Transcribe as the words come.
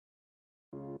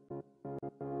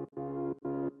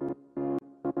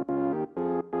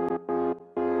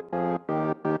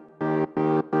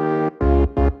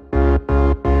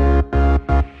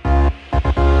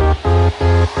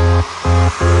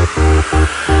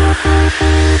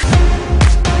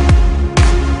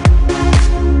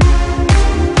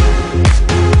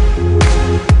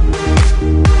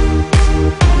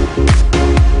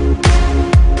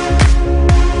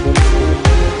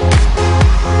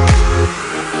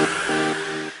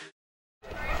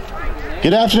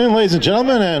Good afternoon, ladies and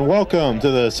gentlemen, and welcome to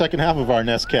the second half of our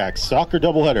NESCAC soccer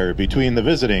doubleheader between the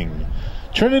visiting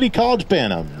Trinity College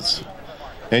Bantams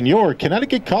and your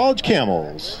Connecticut College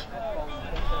Camels.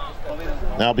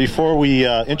 Now, before we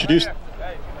introduce the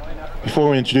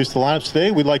lineups today,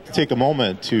 we'd like to take a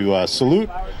moment to salute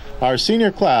our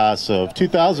senior class of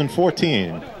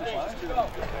 2014.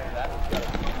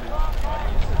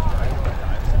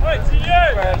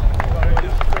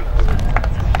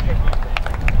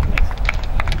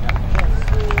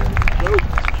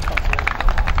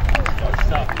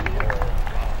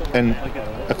 And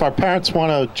if our parents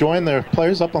want to join their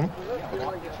players up on...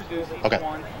 Okay.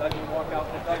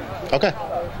 Okay.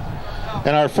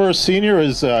 And our first senior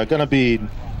is going to be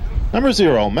number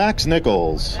 0, Max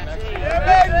Nichols.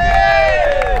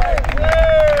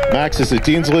 Max is a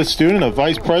Dean's List student, a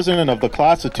vice president of the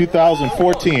class of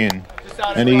 2014.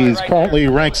 And he's currently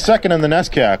ranked second in the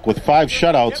NESCAC with 5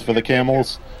 shutouts for the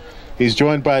Camels. He's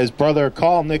joined by his brother,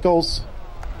 Carl Nichols.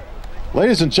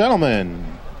 Ladies and gentlemen,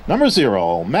 number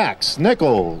 0, Max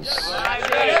Nichols. Stay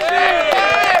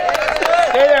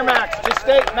there, Max. Just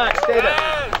stay, Max. Stay there.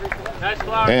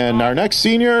 And our next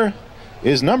senior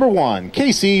is number 1,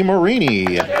 Casey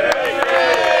Marini.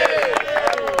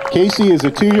 Casey is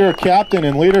a 2-year captain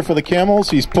and leader for the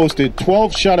Camels. He's posted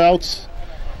 12 shutouts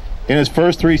in his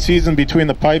first 3 seasons between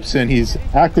the pipes, and he's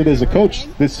acted as a coach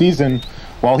this season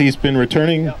while he's been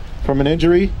returning from an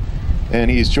injury. And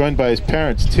he's joined by his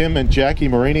parents, Tim and Jackie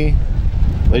Marini.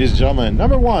 Ladies and gentlemen,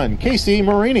 number 1, Casey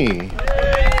Marini.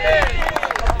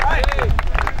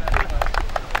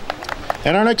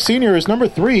 And our next senior is number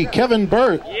 3, Kevin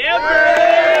Burt.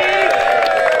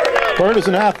 Burt is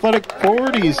an athletic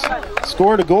forward. He's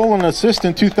scored a goal and an assist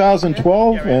in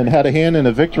 2012 and had a hand in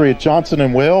a victory at Johnson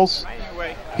and Wales.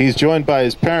 He's joined by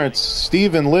his parents,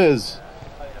 Steve and Liz.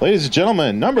 Ladies and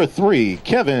gentlemen, number 3,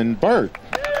 Kevin Burt.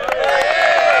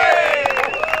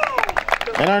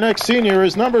 And our next senior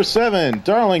is number 7,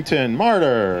 Darlington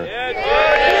Martyr.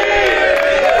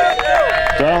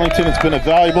 Darlington has been a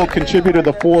valuable contributor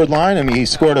to the forward line, and he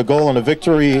scored a goal and a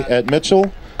victory at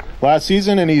Mitchell last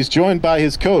season, and he's joined by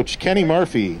his coach, Kenny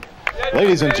Murphy.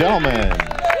 Ladies and gentlemen,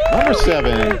 number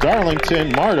 7,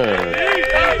 Darlington Martyr.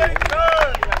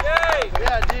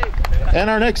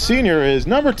 And our next senior is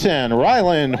number 10,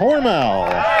 Rylan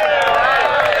Hormel.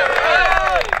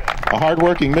 A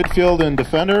hard-working midfield and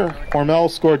defender,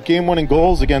 Hormel scored game-winning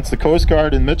goals against the Coast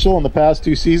Guard and Mitchell in the past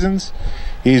 2 seasons.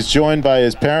 He's joined by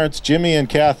his parents, Jimmy and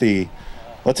Kathy.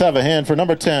 Let's have a hand for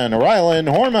number 10, Rylan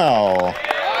Hormel.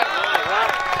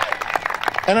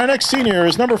 And our next senior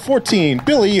is number 14,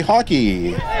 Billy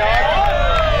Hockey.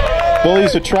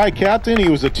 Billy's a tri-captain. He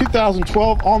was a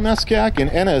 2012 All-NESCAC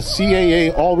and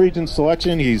NSCAA All-Region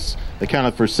selection. He's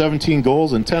accounted for 17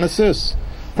 goals and 10 assists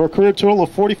for a career total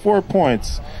of 44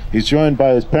 points. He's joined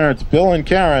by his parents, Bill and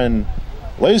Karen.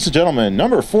 Ladies and gentlemen,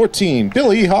 number 14,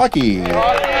 Billy Hockey.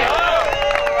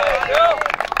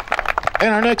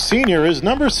 And our next senior is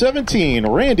number 17,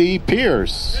 Randy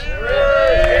Pierce.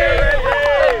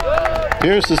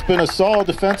 Pierce has been a solid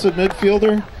defensive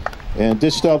midfielder and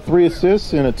dished out 3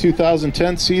 assists in a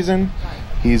 2010 season.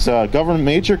 He's a government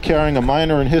major carrying a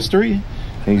minor in history.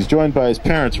 And he's joined by his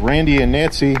parents, Randy and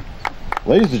Nancy.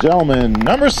 Ladies and gentlemen,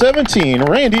 number 17,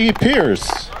 Randy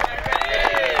Pierce.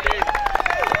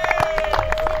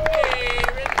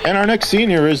 And our next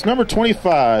senior is number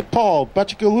 25, Paul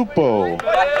Bacigalupo.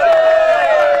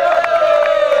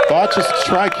 Botch is a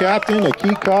tri-captain, a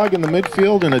key cog in the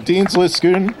midfield, and a Dean's List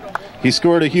student. He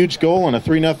scored a huge goal in a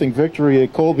 3-0 victory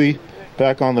at Colby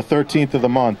back on the 13th of the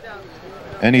month.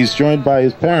 And he's joined by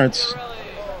his parents,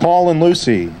 Paul and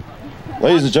Lucy.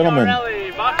 Ladies and gentlemen,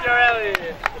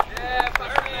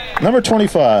 number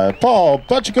 25, Paul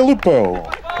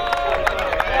Bacigalupo.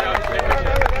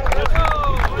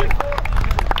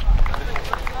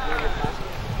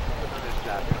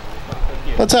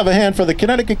 Let's have a hand for the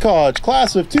Connecticut College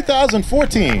class of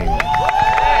 2014.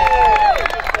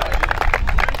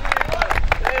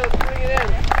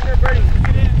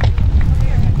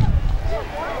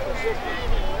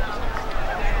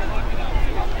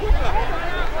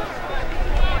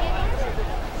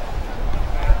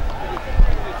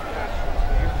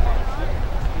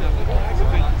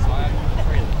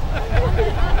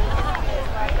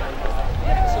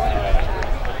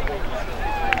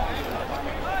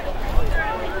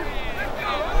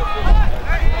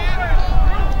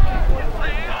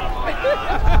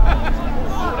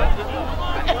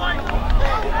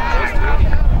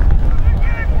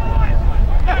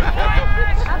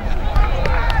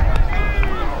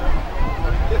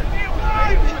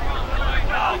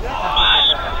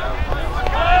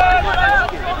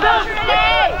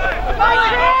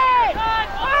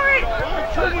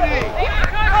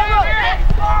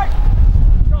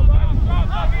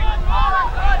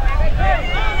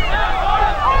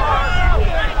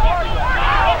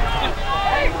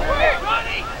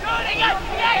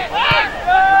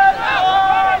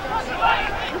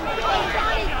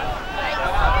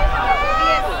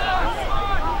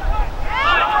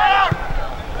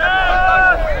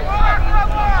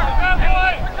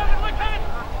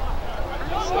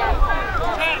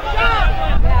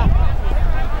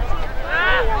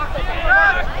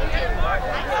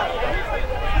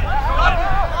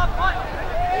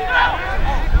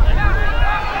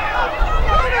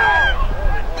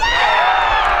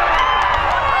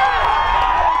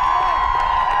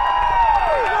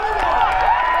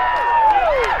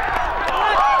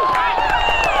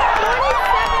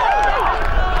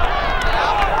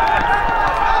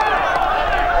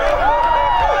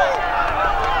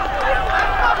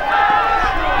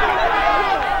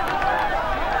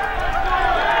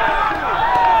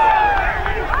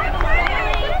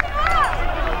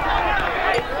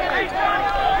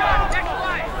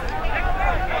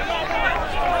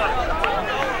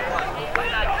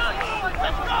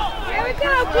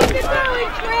 go! Keep it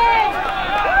going, Trent!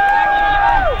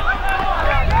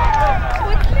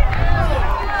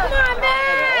 Come on,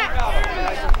 Matt!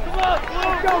 Come on,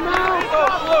 let's go, Mal!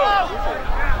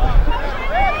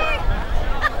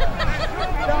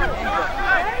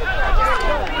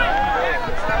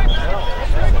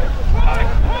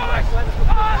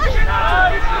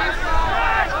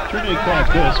 Trinity College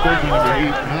goal scored by number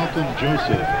 8, Malcolm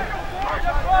Joseph.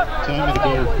 Time of the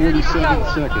goal, 47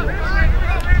 seconds.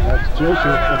 That's Joseph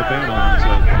for the Bantams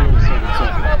at 47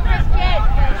 seconds.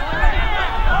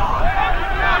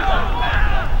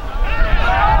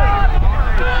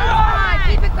 Come on,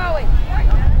 keep it going.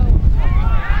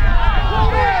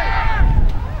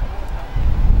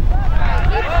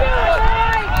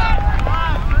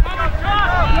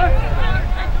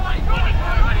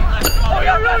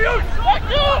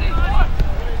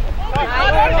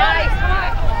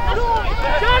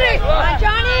 Johnny! Come on,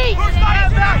 Johnny! Go,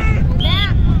 Sean!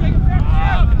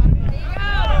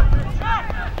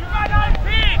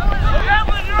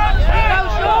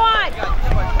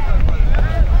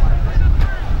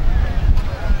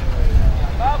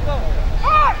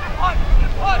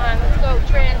 Come on, let's go,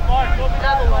 Trin.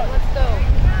 Another one, let's go.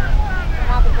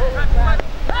 Have a goal back.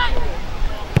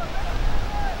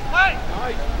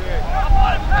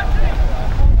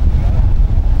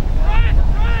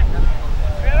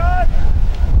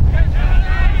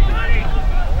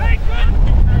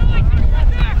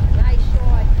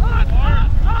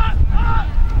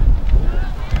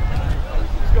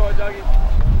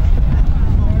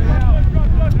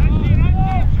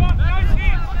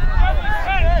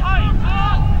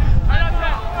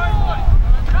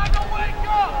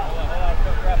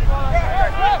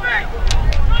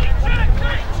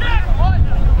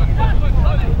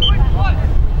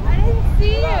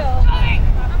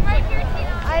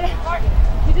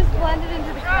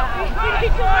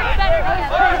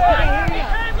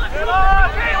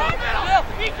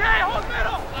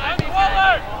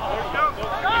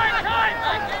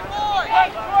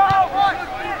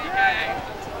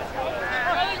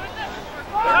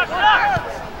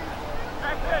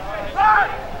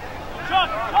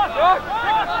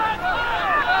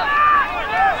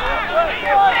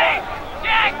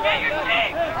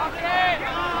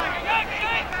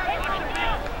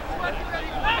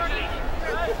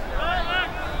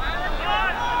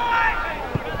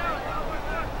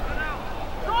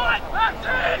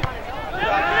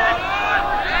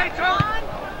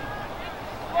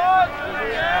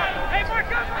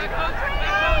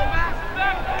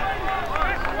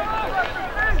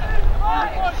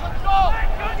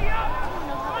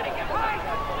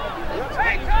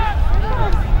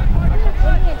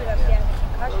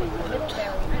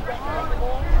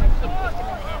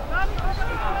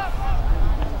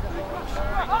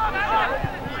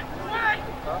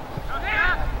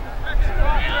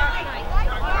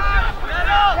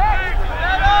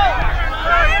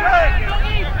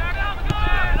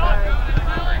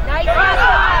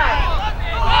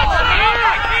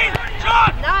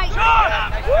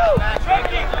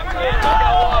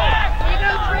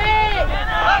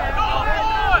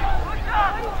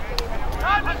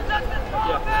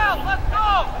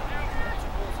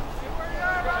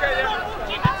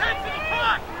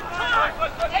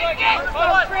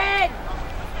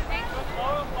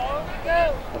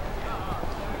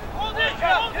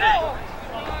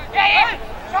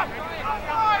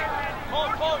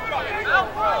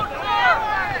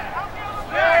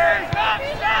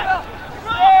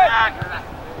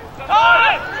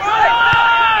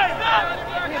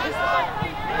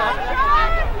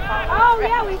 Oh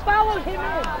yeah, we followed him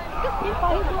in. He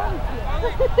followed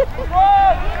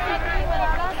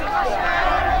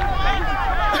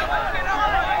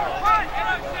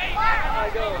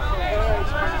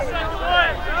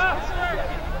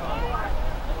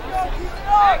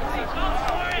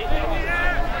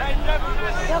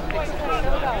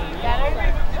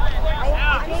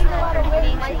I gained a lot of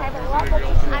weight. I have a lot of I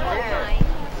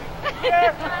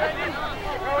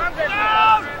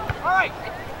All right.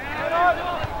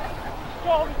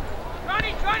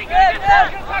 Johnny, get it. Hey,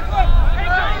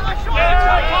 Johnny, let's show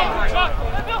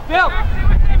Bill.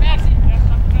 Hey, Maxie.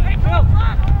 Hey, Bill.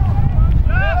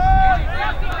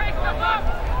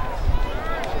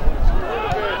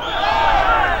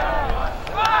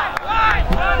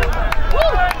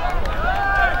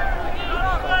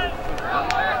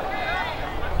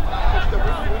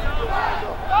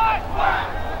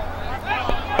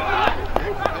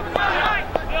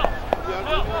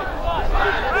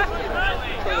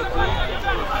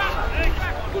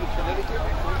 Connecticut.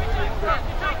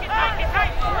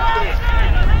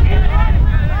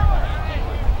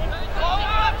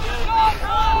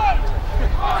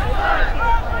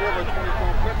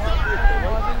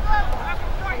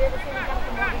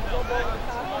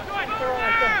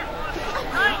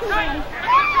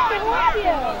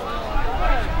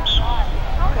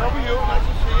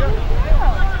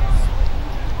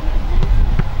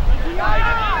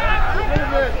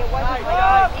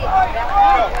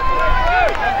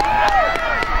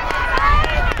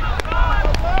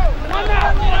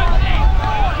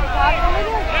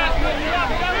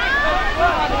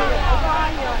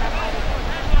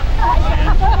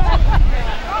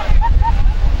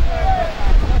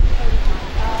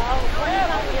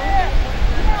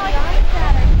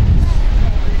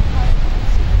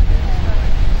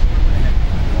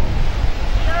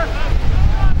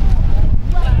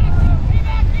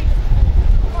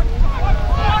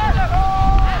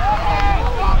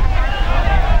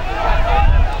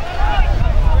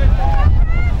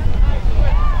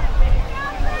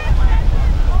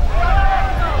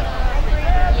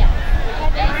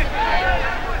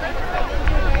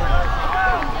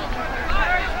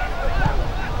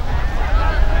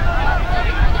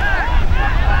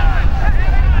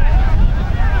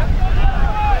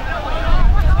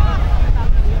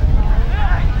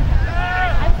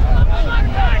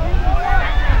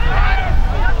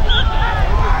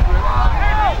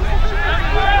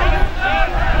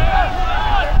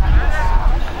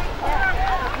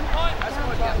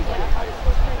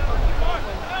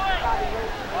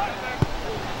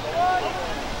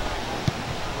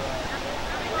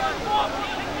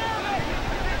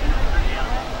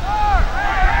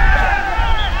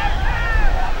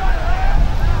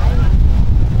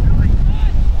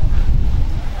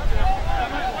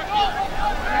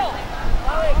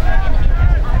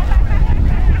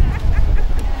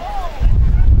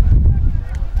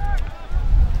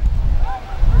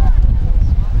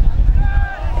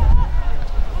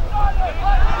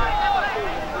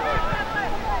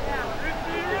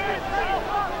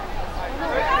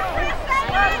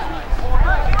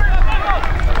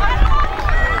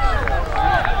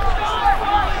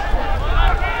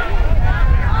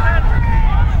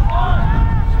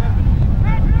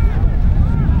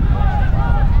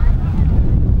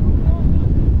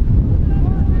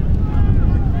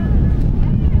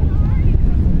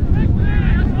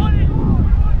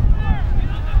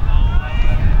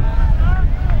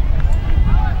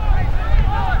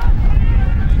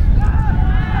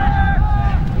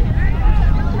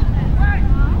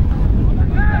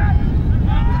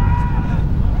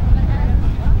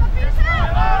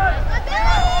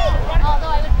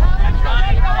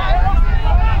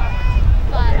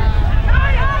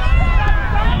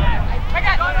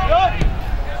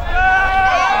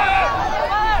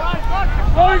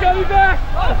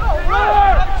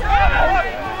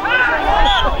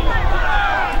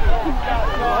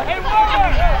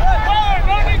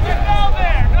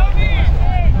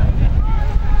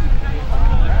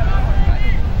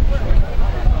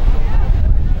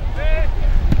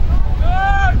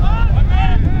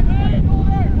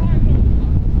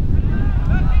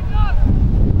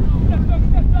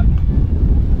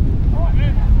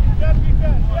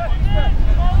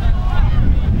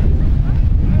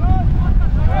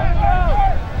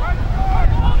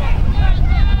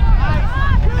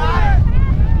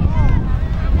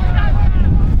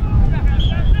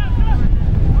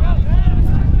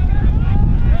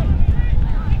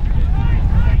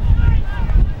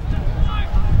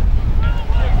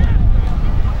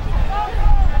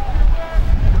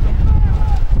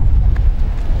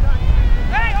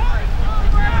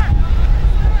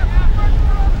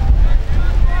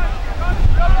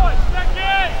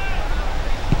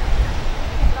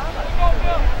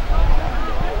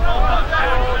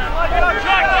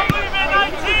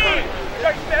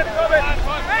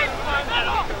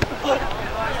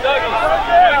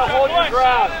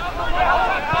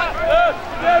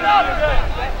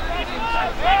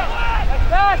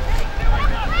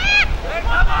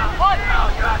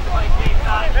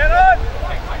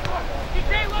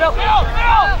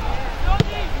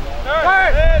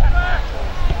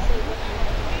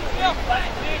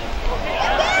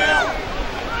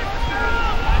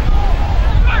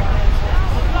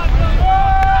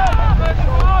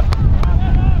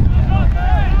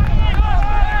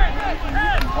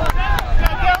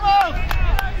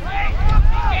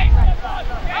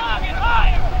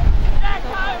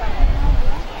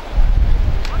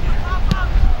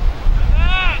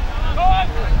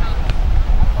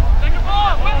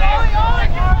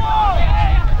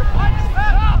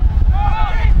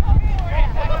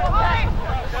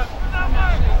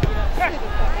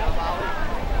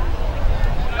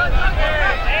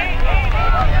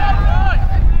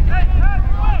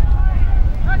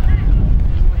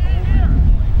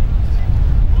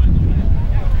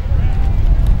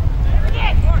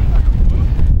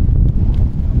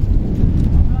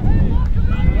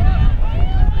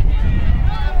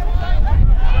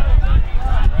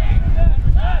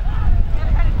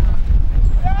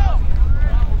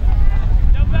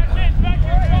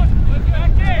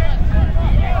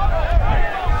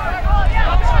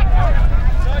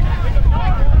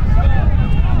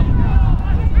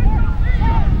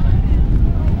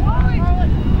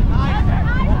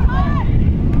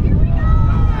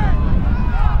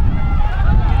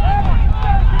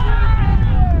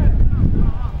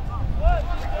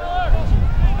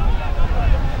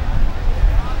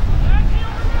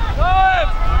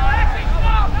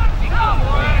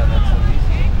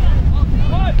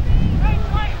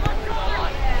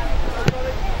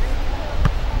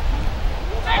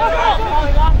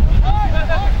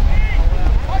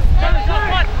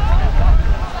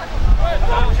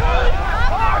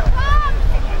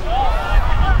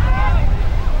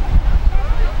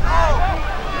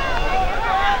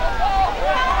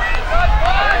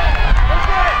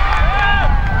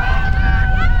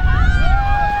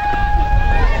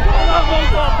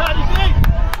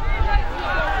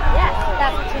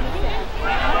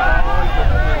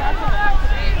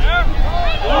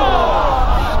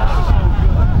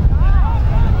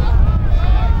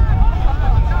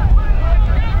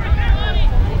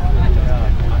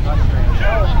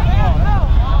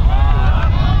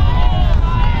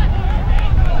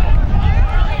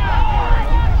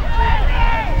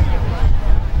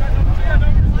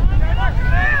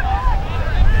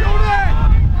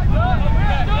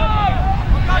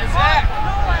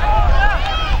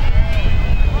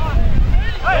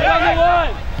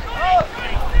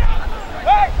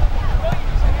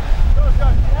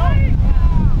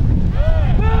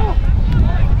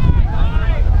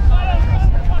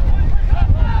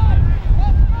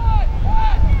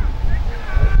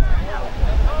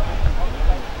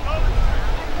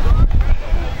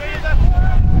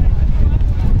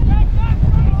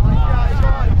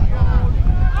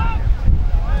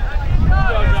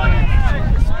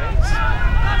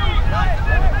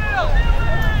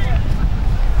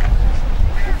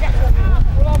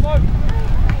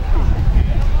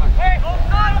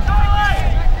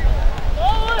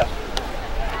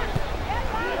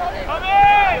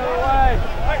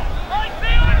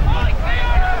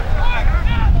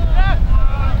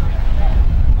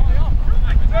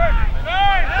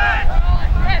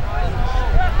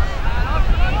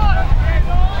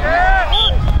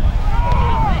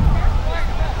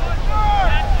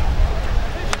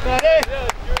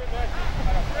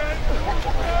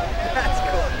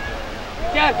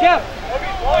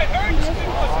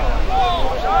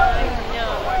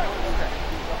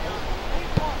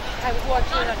 I was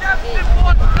watching it on TV.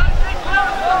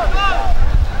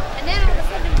 And then all of a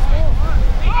sudden it was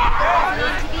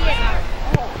on TV and,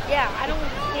 yeah, I don't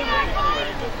understand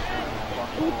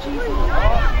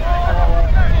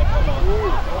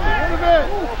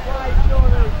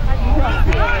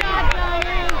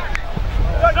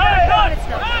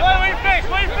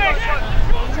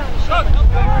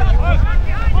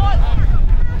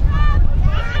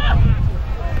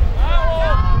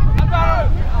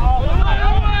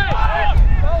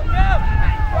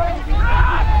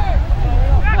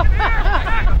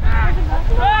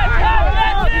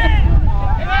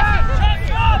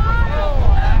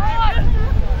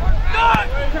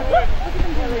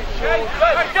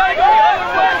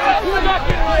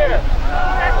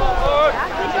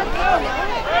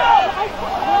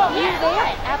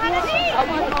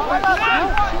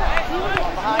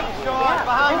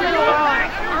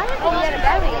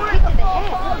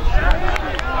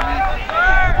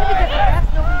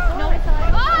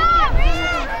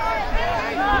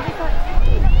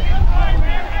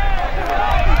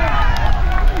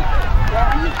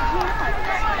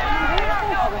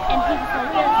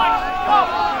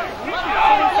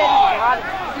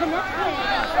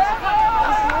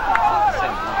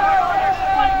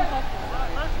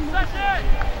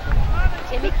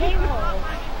came home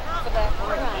for the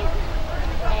run,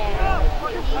 and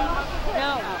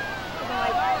no,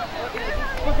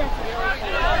 well, that's really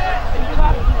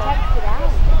funny. He texted out,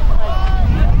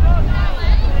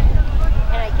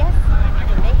 and I guess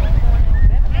to make it more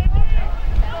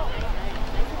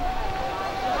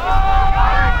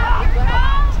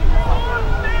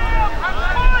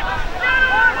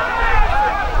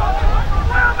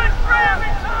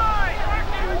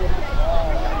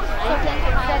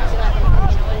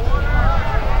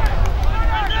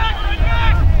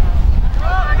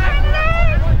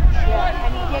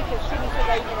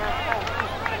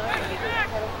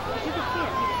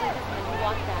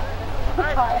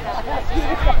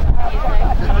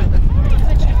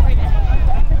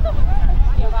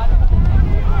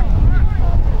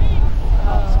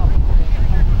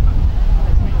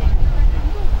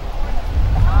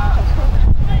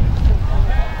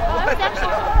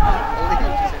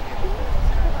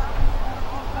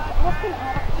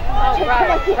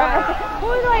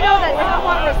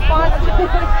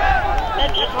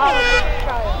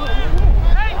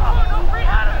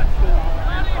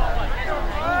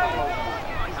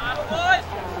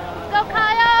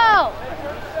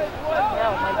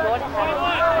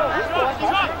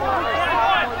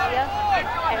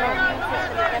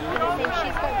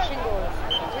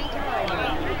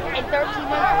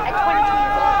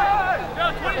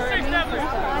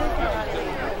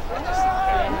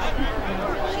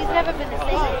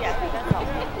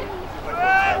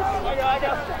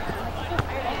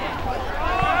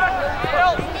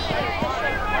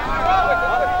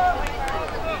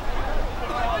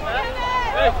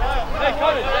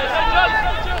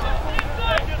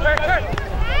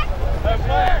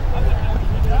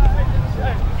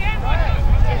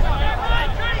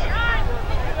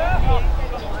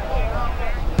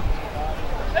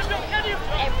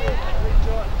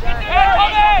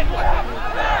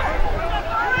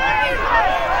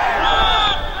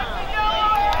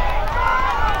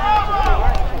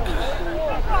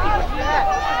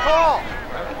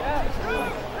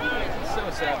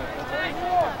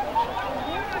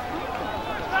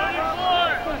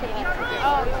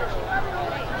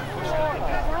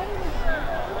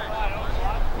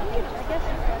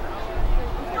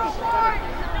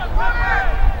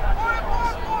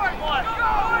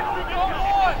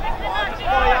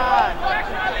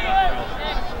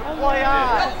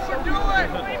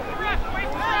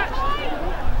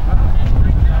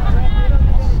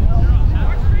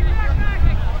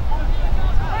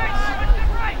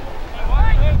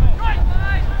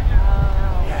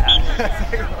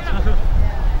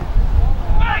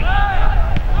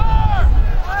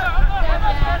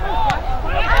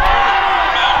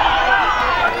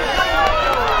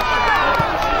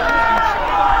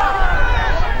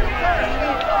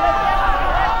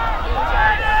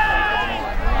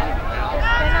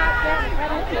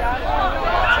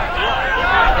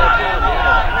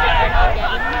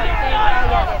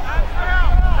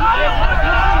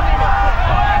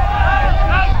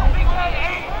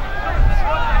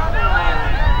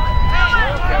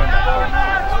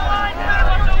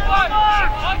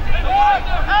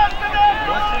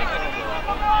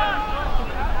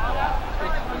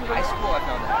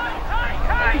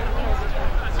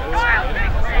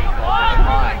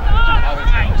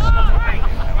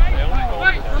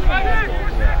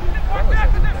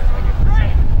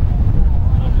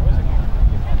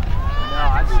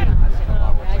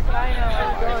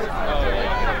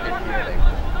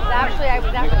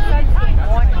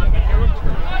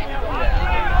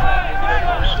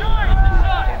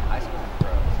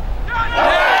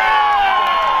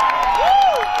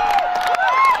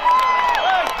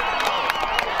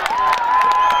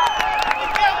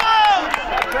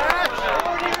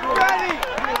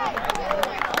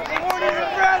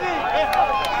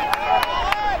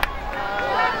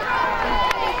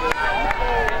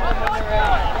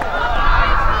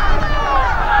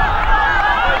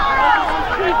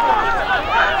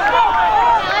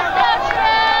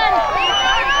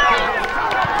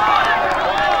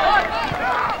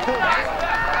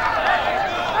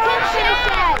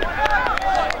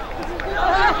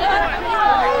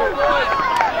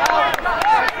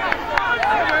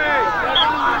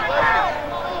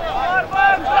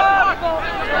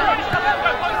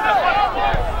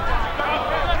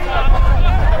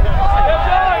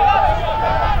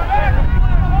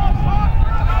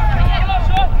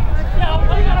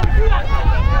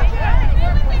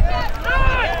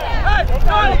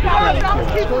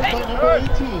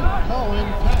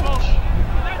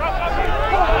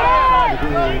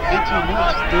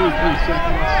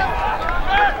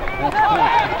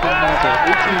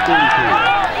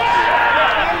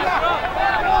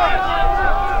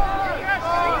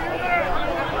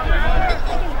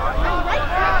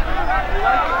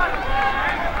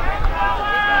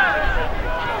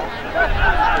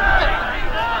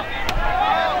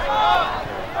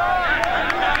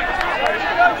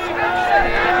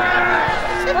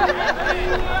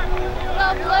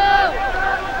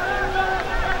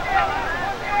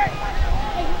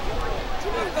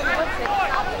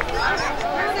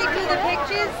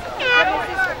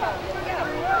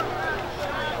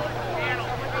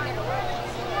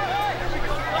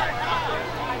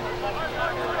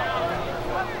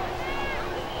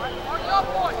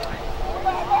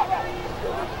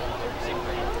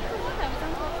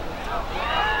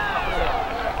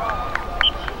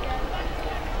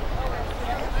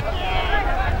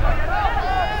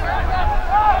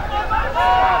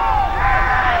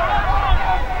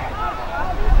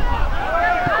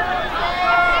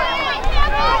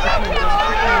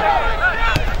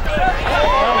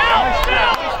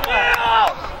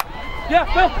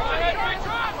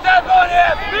Step on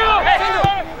him!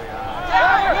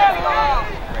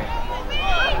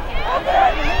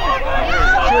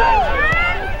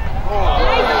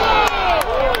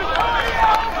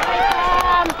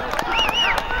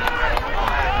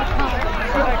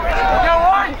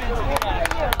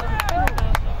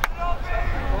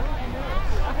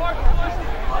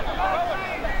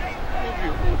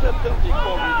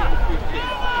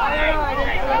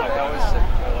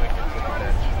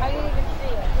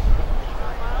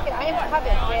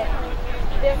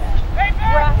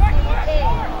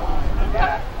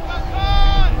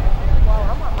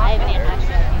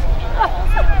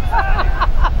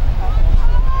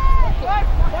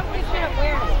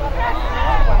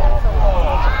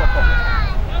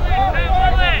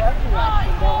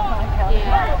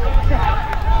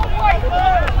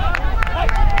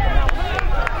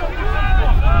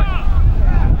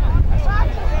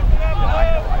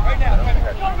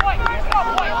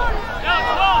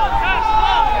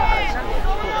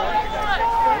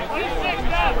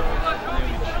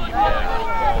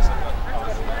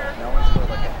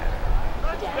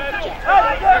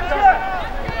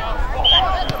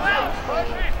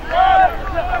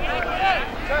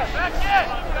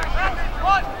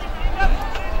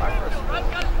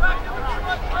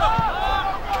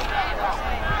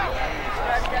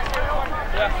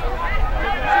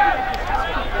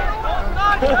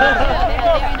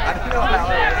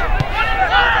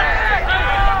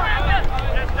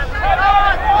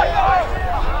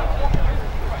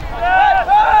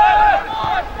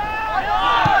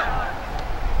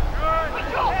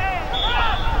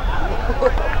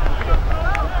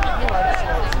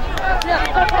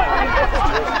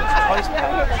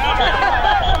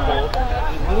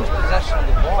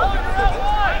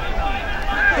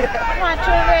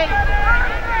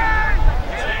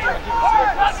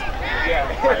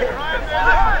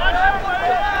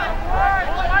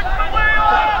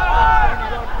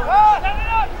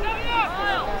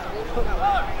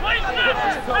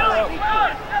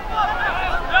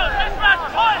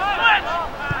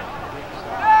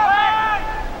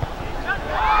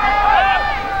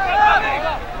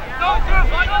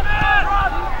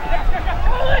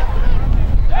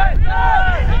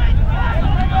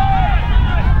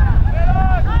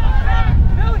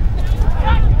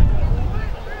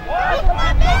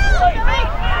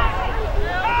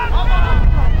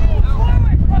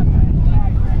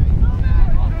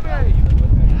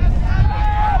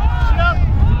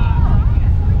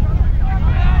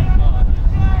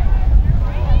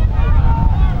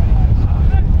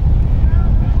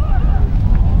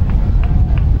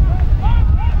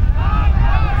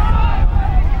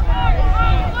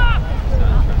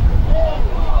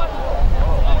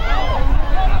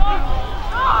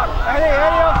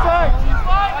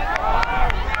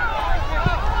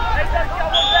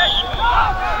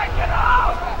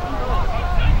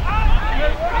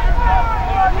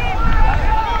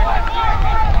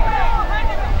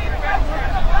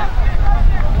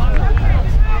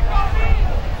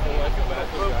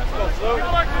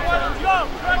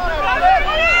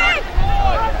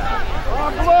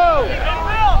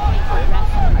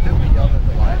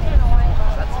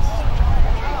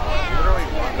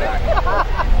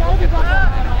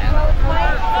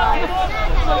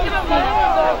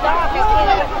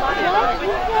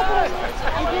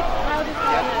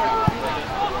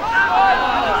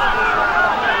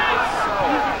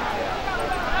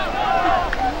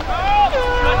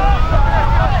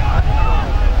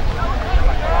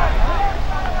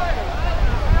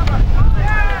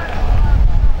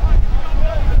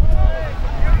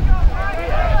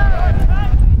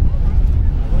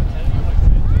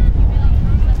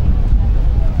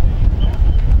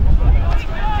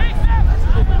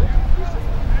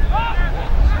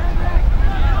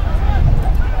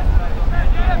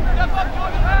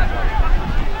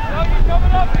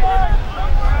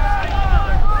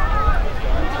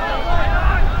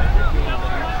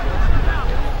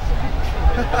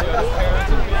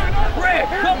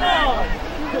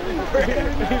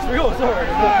 He's real sorry.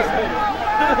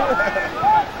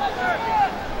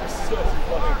 So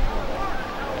funny.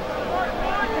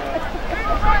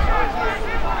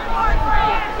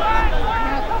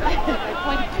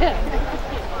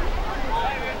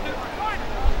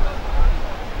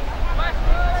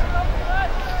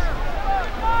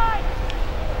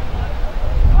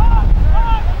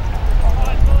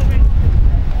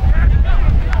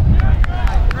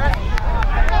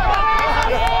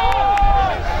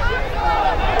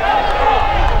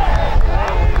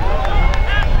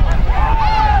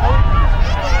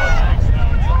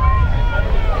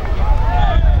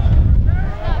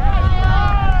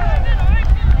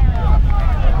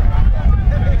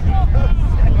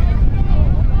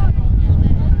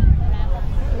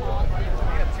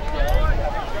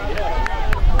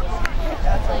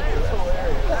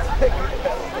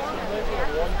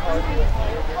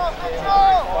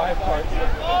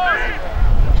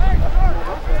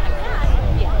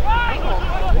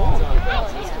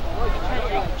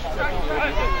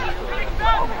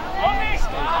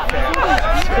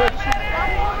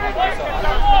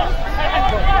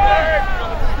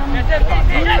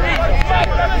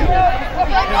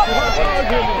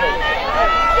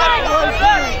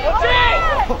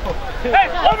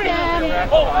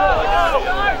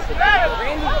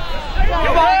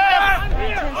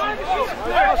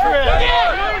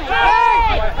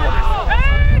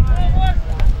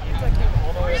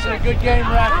 Good game,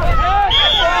 Ref.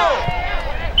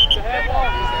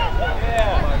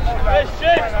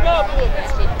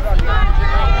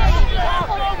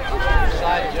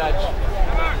 Side judge.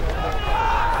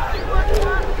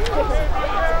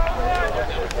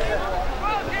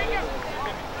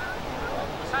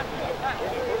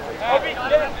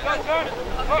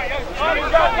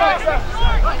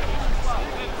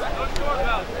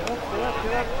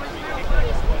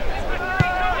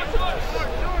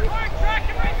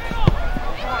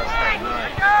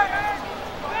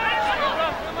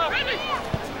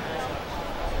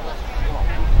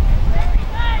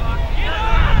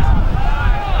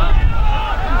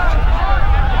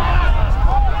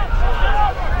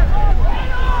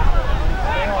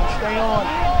 Stay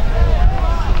on.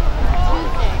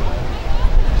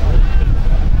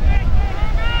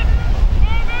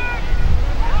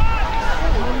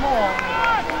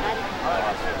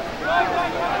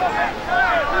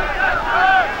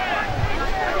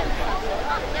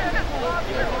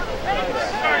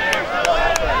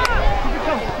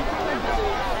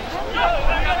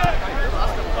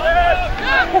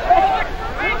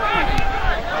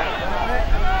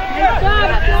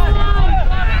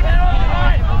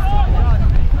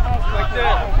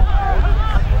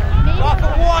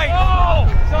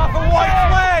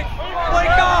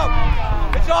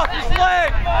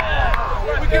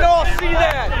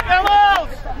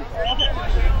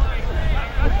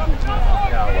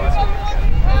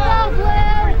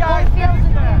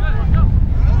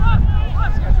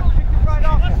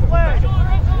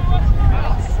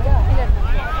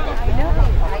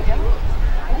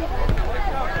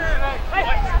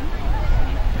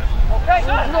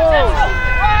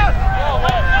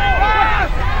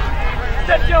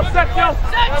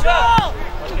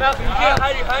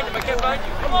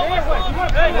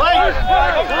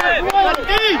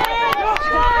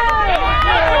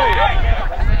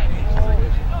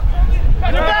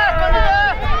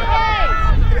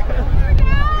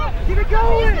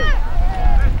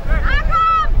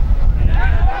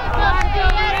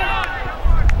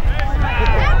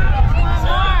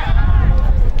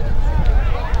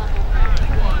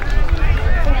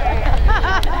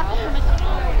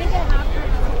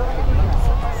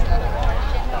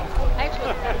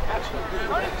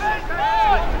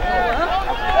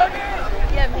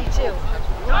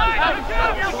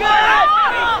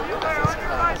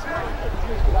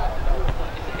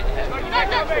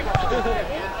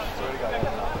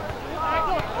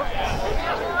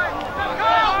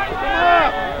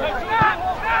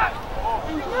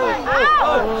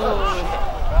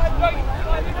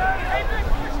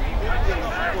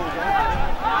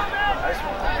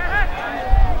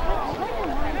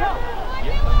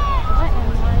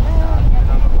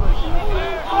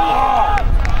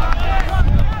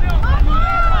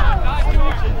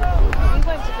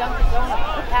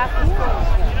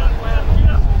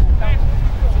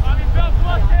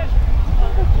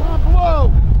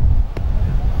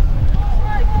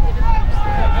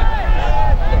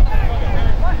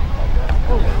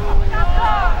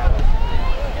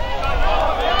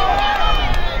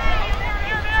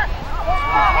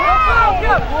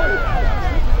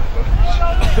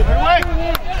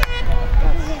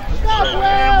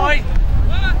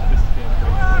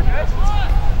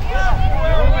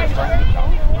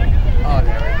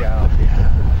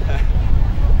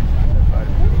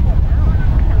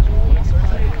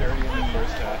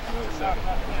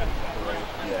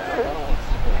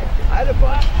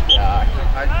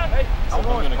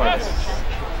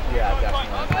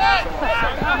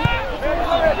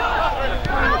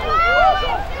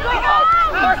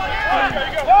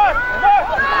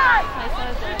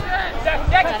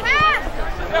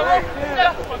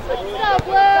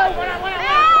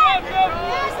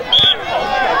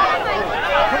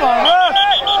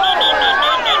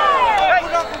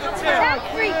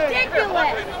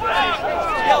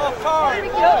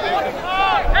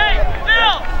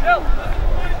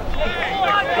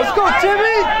 Let's go,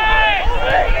 Timmy!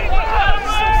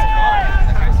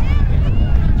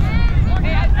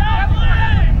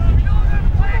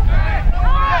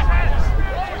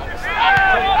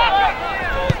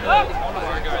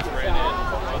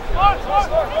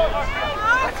 Come on,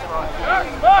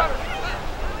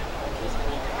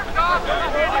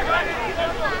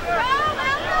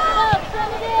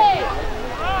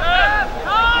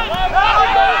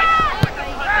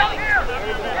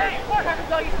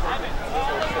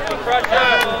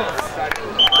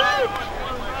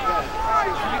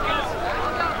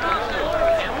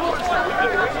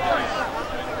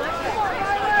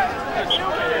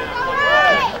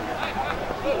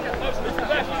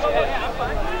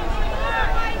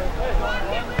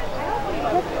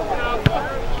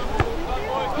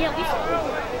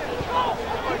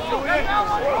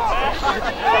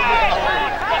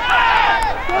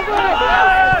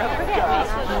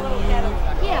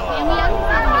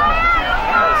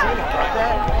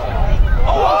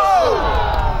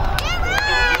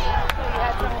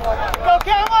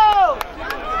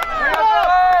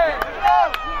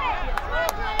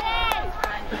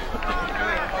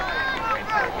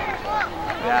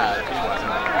 Yeah.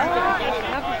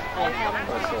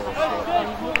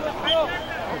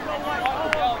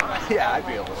 Yeah, I'd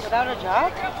be able to. Without a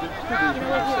job?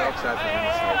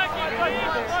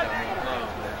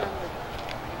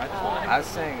 I was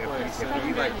saying if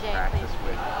we like practice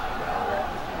with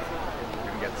we're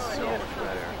gonna get so much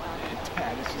better.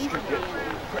 Dad is just gonna get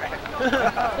cracked.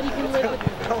 But you can live with it.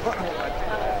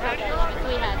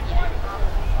 We had,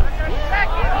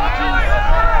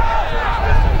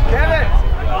 Kevin!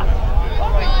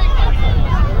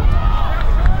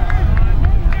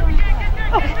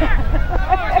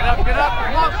 Get up,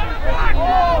 come on!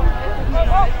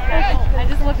 I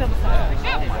just looked up the side.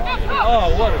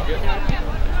 Oh, what a good.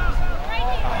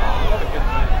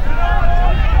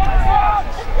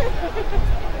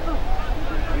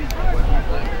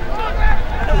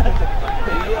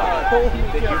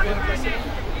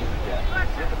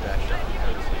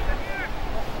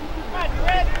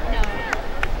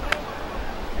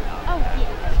 Oh,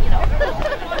 yeah, you know.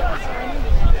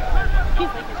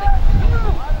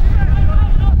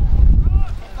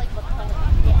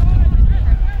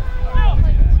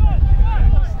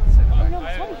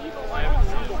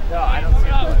 No, I don't see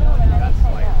it. That's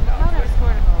like, no.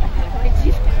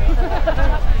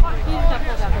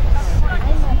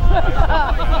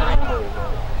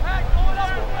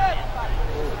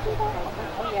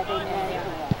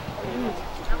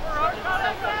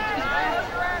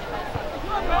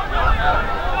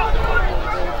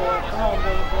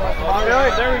 All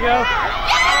right, there we go.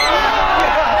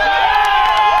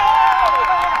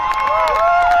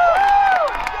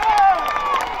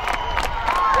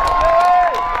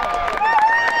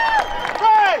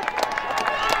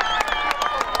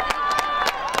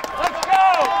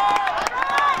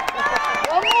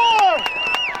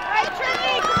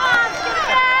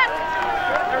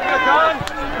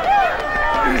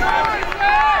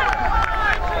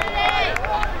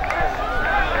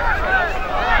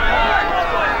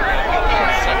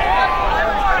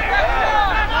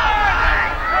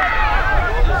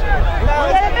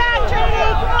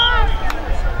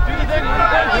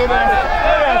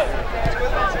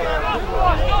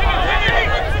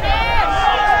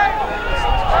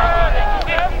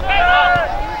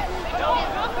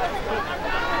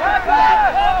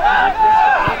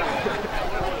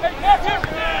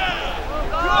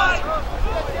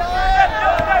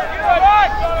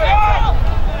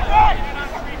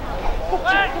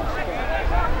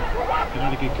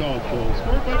 Connecticut College goal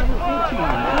scored by number 14.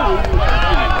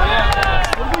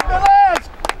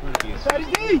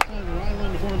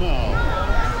 Ryland Hormel.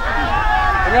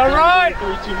 You all right?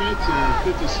 32 minutes and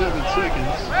 57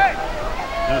 seconds.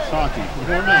 That's hockey.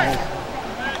 Hormel at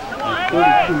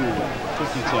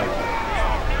 32-57.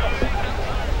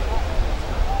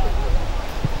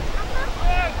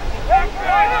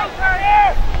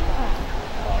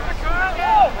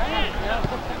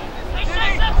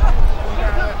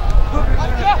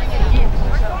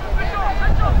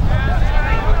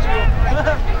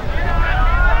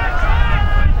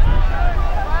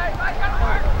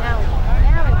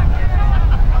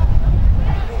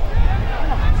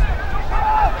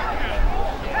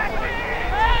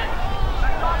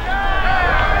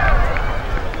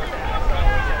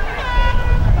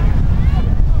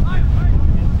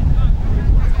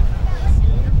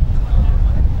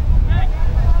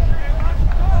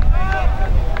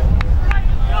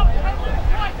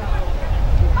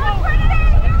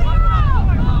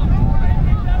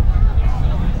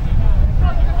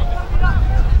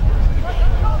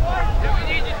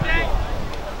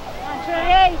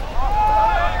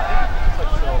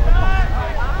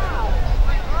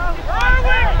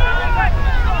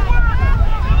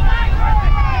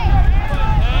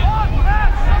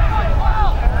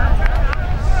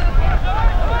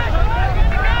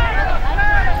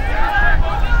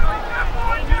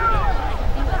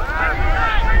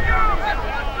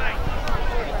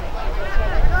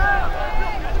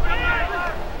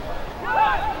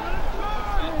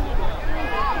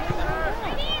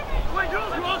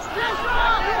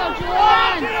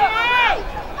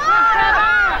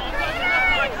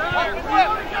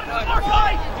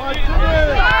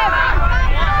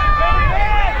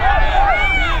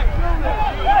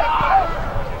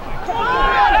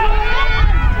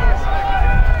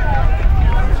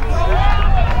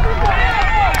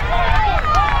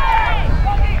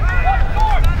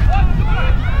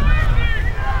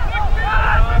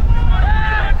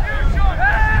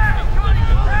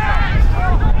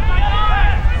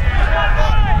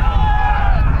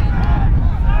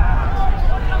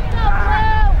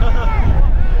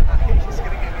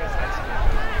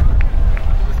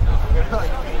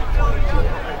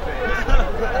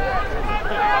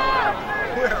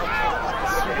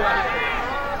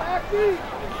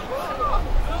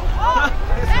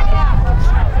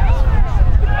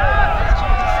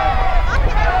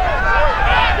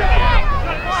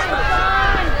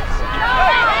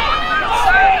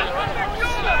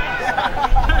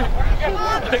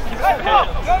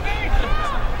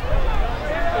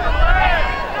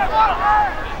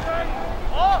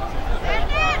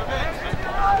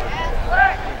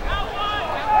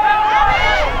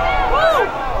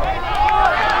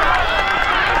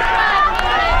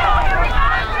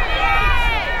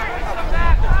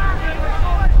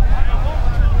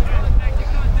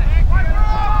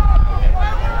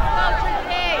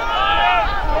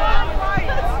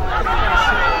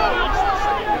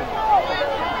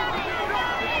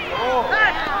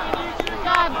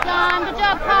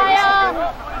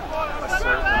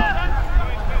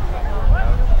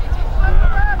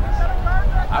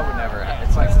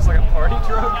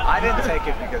 didn't take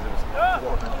it because it was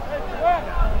horrible. But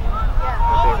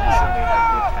they recently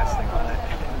did testing on it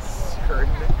and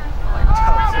certain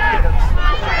tubs of hips.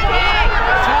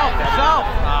 Self!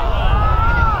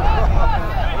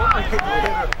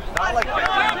 Not like that,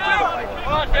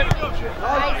 but legit.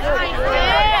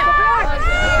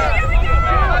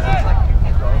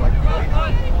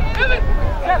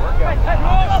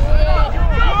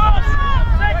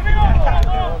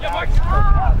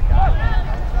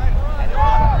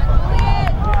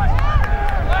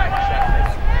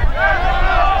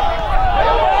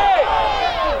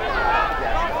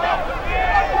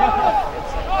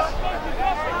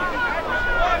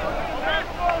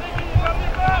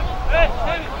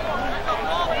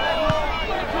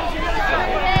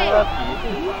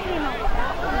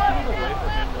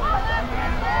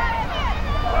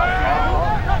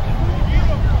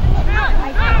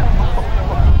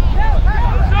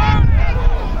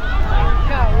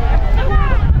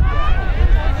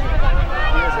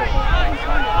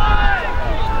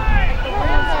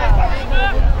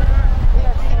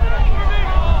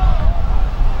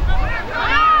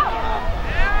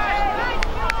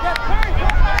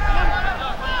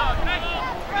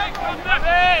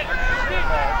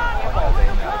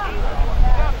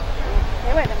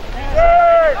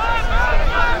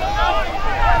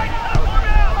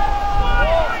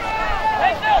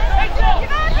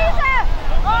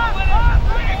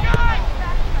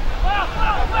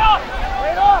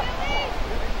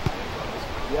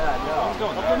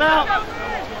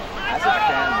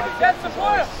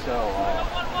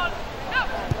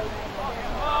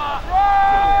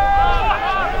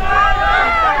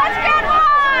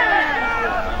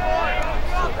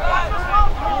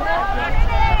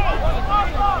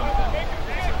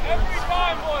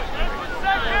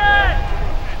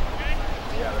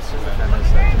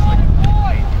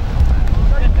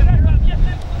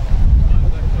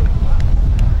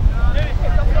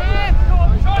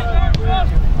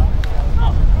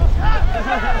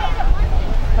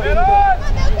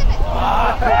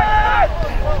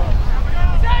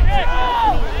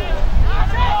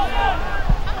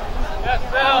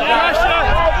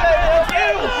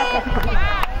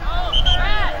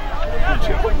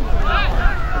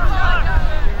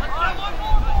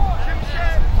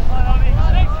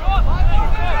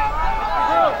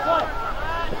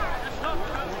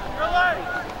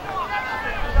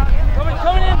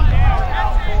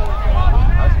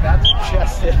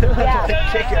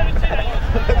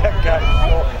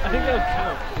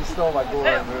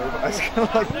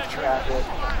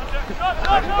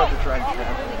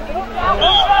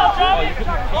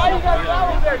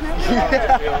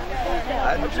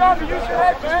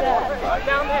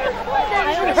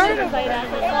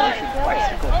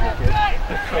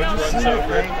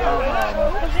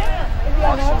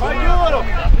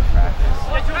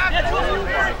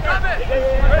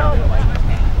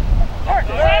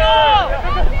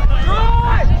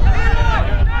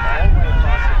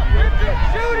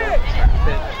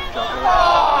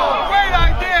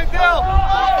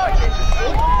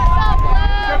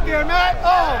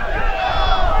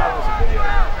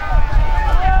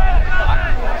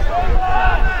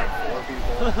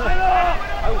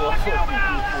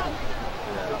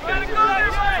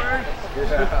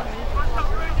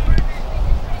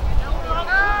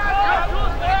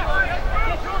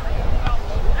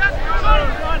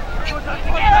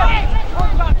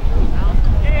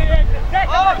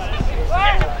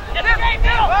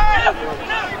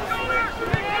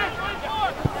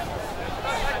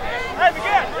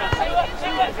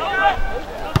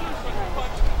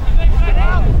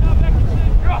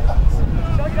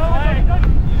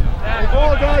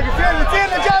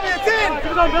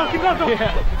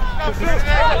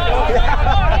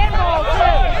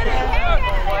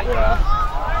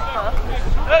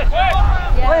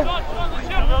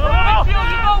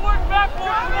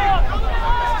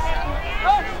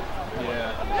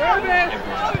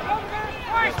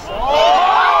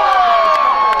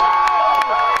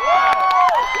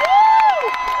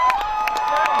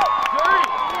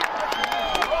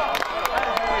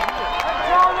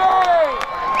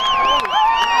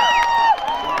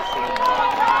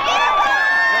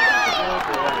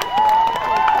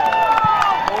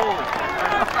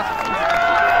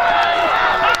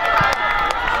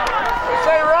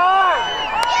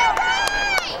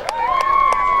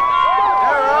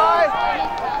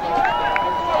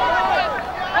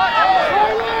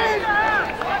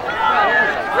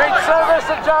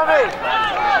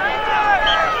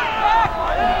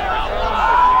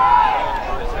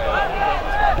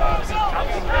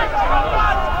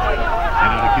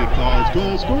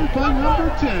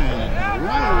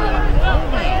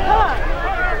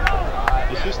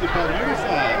 assisted by number 5,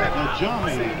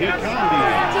 Ajami Gikandi.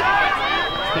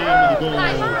 Time of the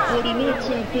goal, 40 minutes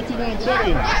and 59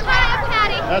 seconds.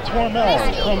 That's Hormel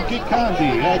from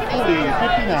Gikandi at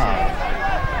 40:59.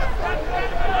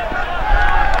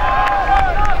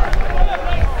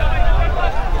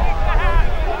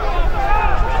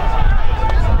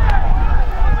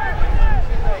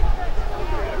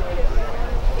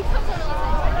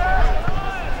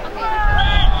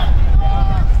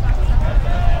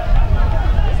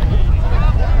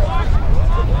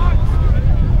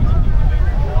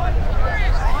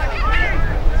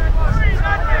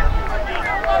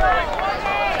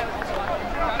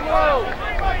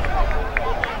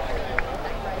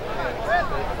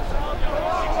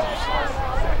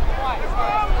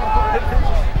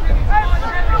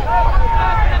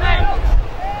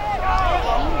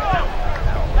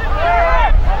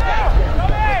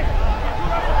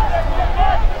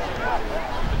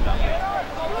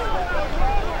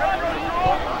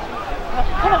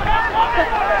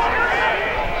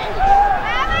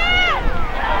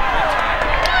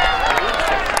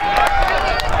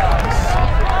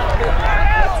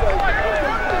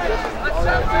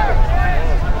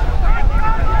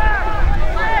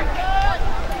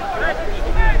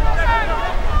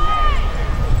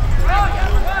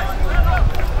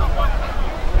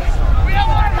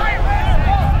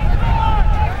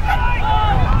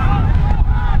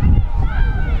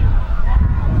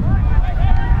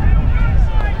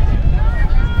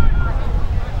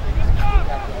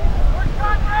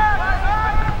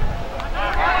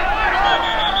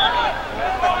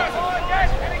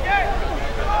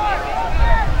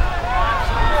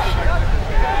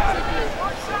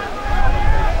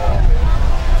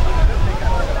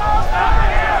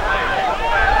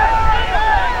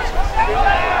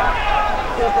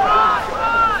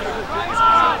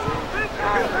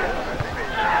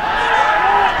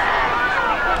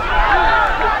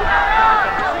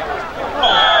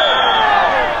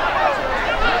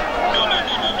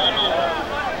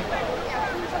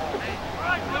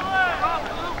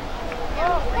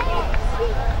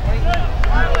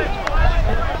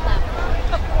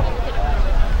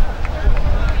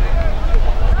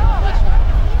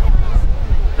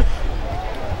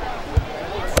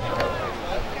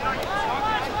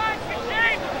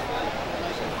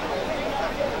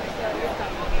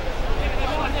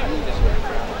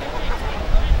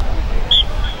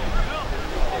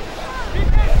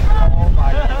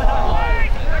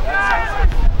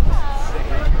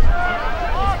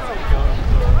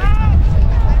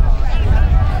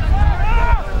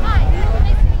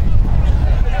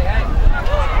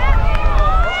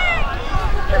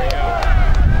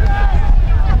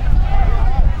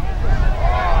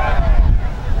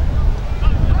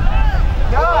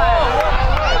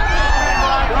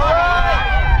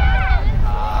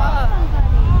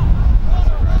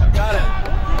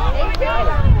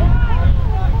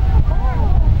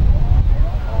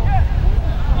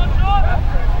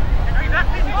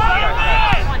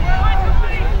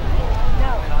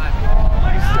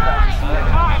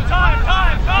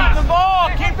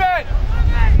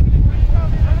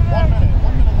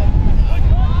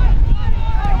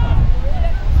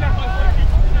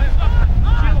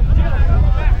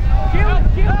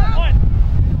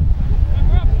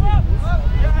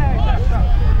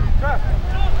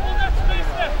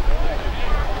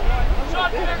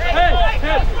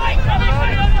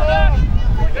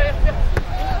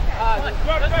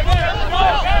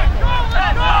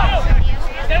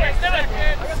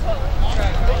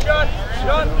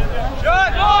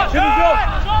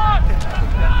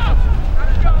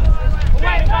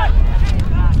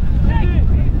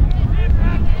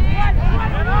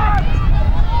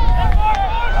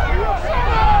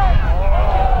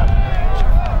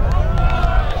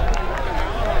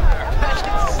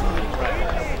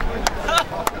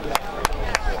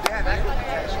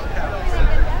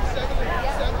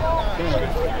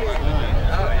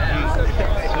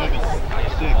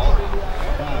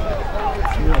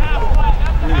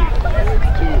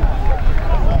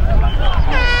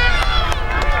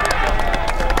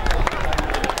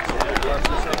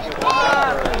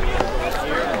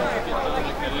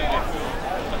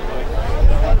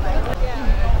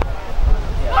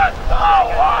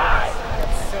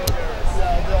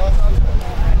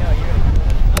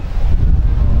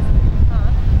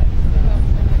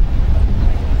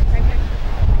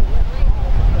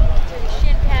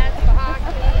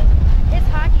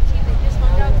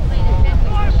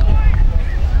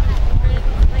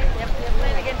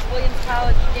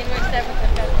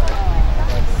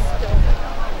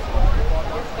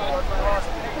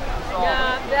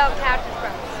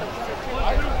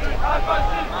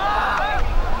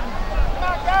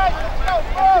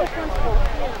 Freshman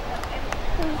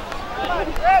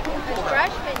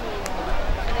year,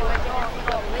 and they went to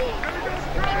NCAA league.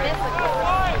 He missed a goal.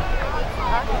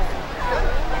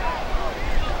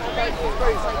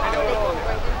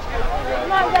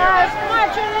 Come on, guys. Come on,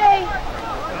 Trinity.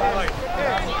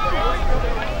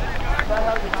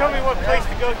 Tell me what place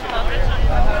to go to.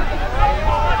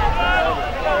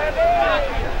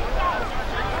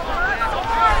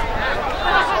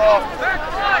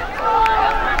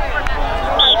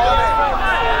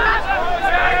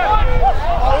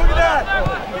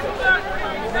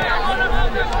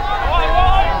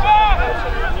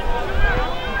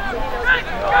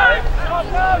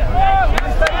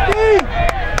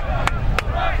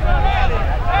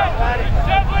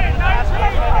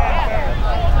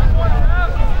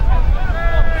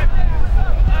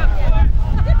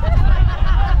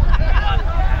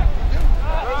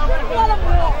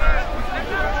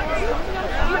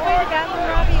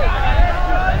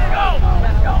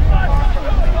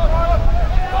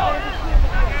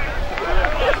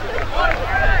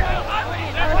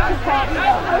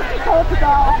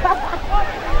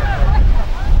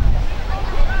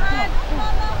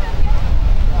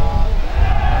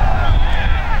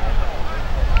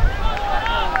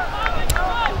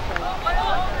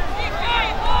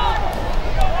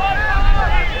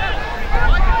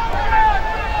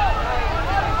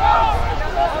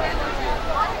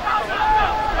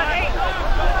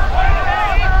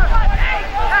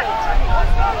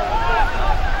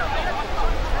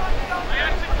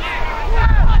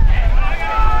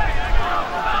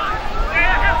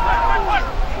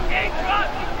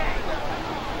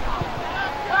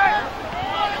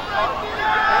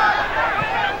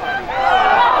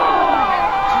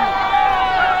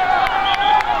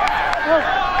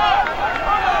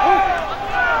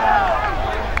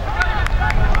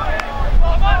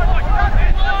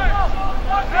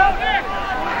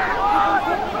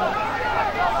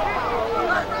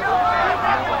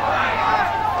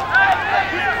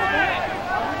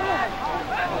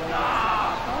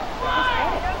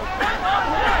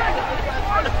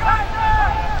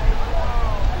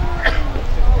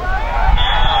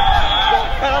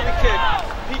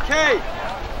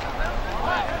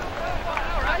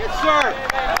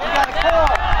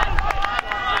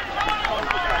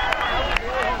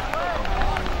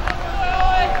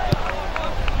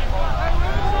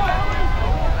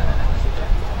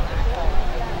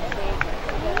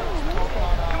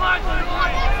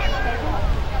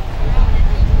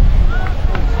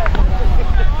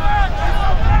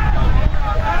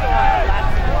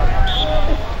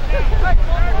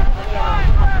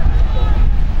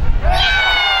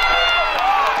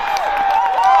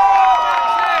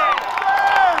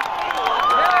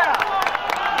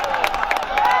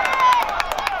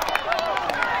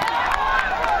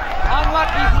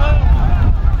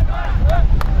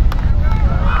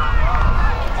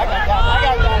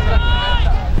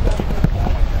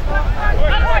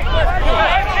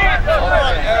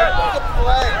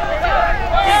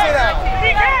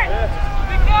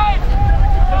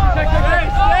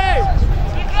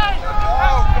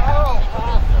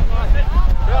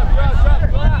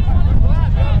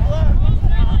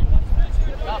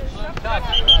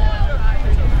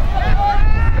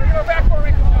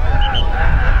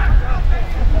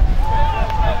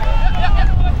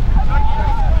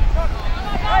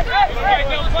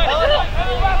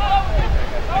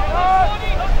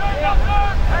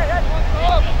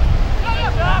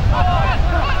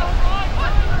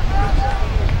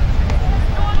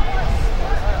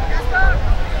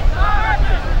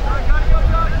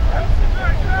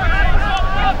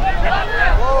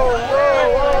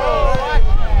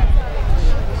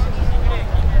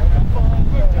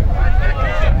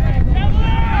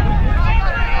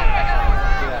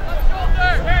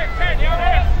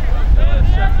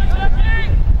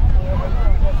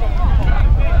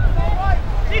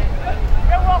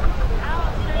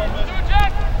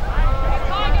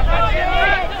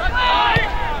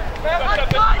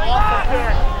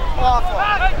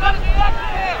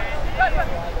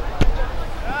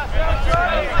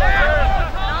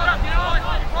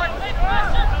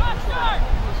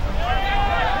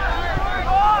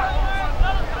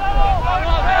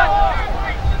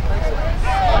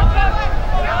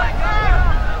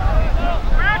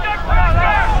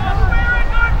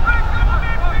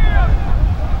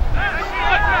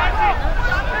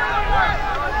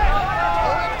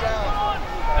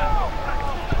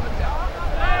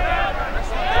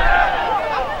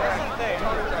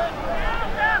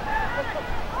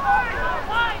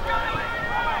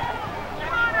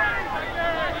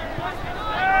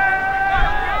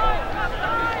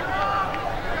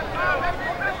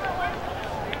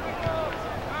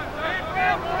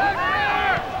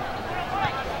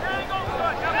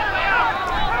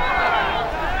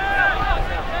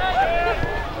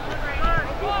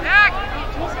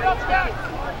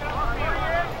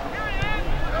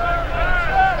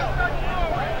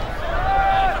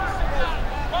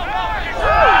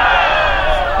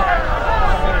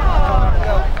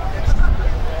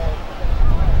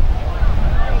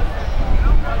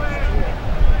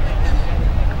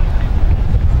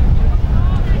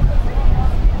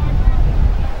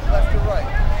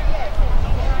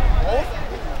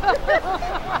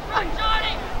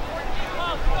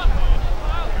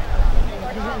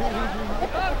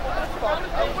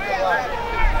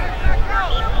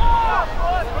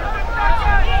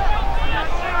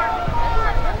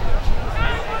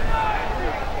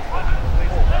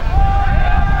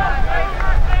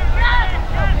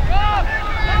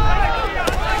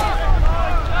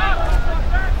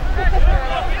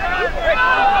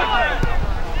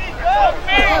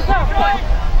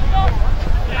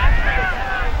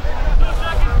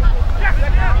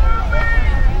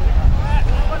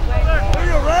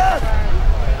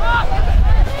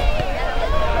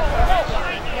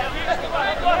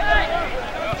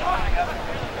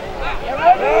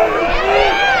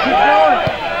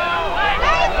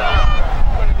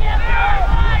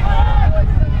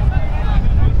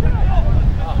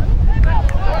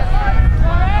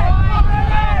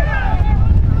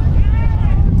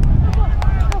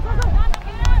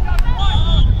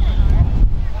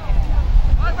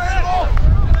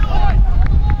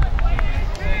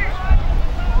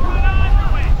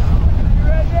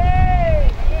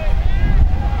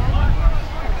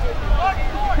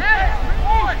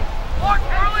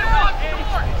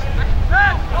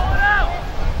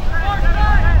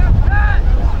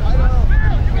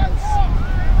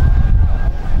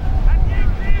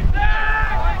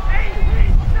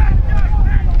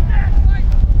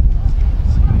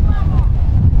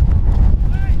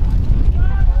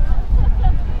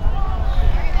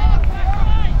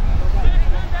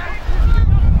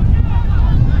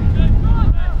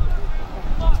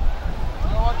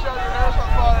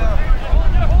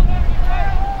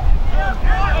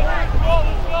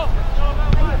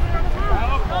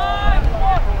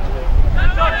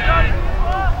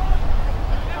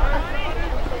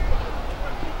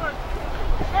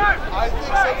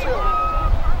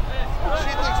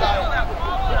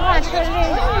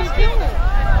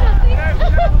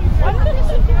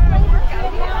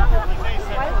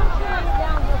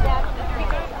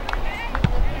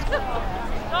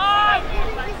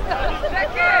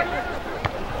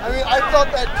 I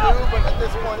thought that too, but at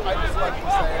this point, I just like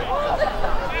to say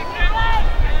it.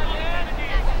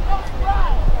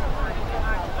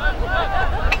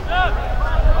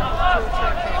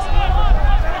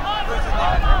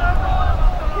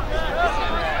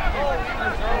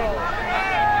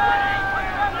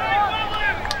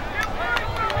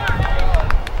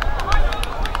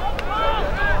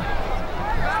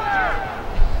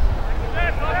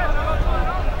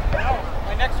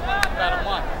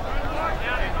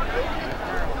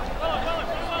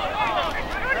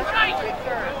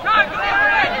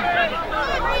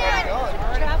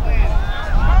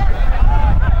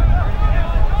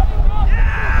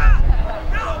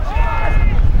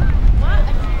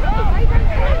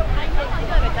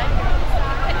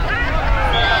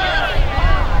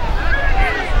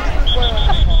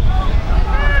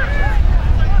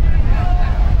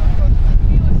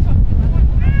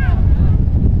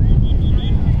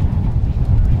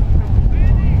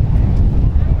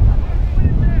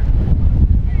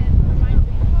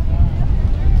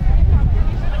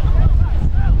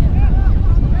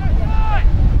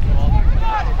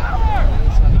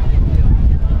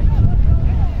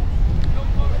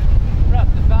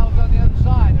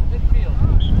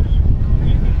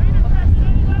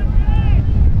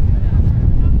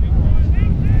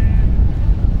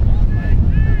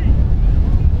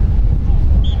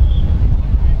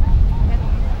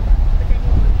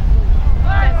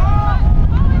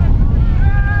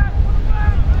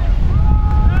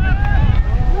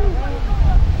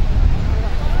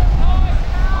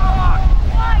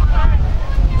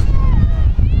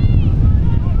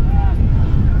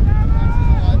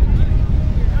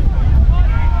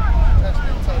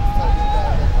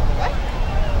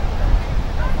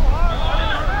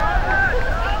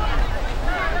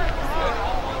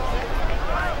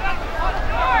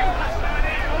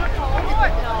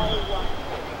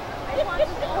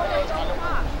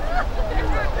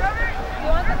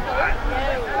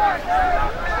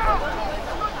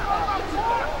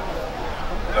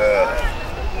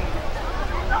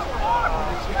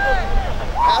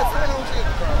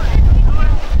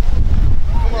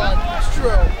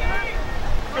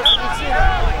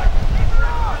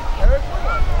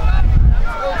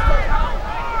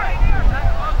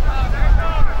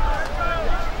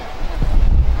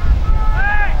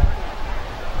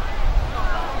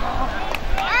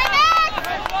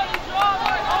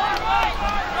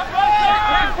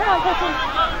 Come on,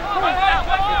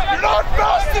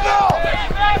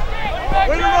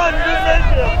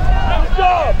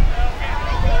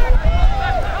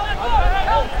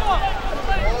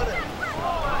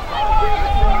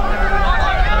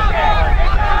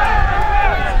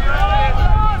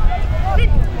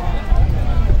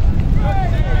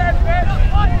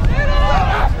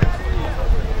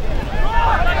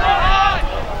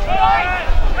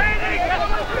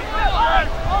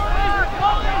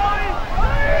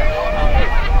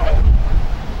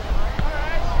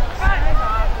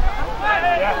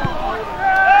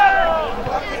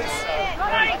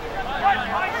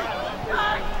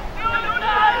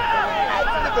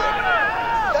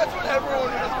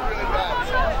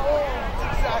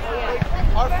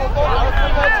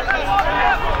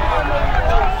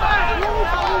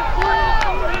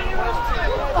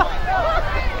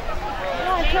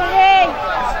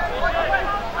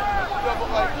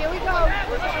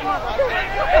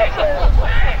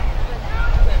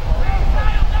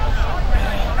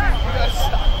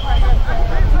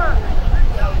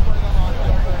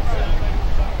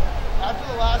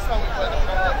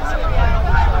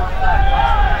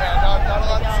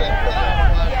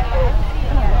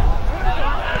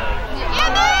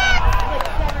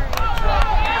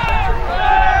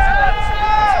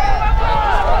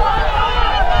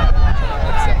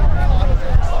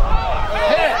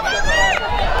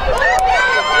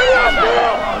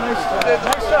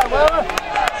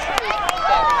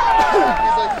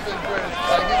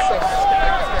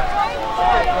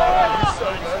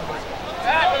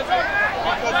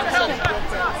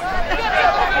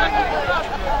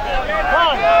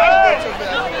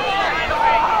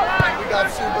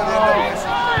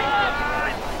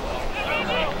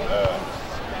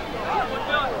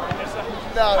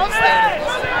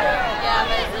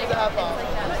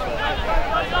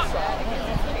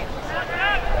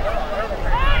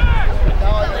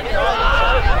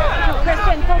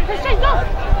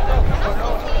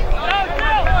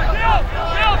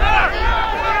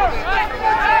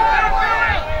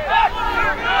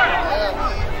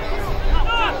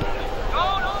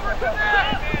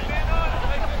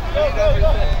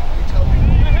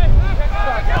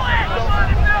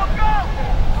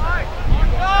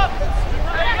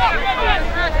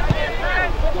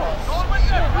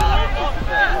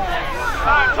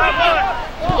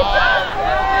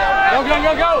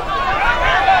 go, go!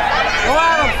 Go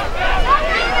at him!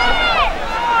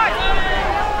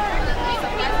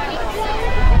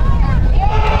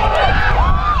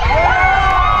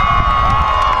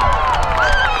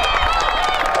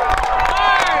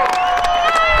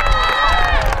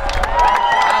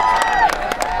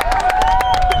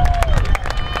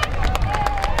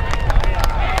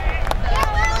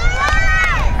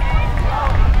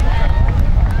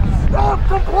 Stop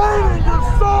complaining, you're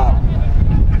soft!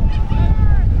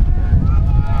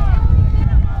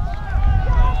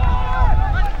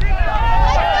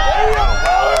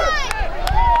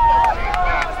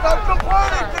 Stop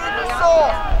complaining, dude, you're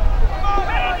soft!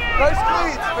 Nice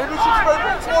cleats. Maybe we should spray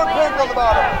one pink on the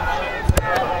bottom.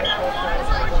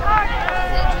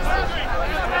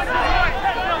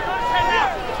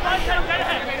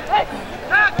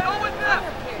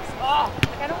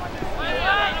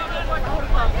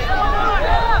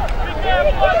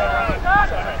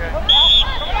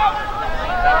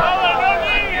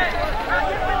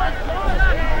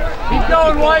 Keep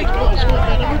going, White!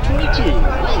 Number 22,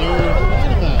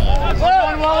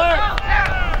 Going, Waller!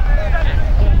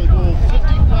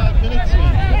 55 minutes and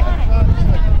 55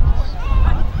 seconds.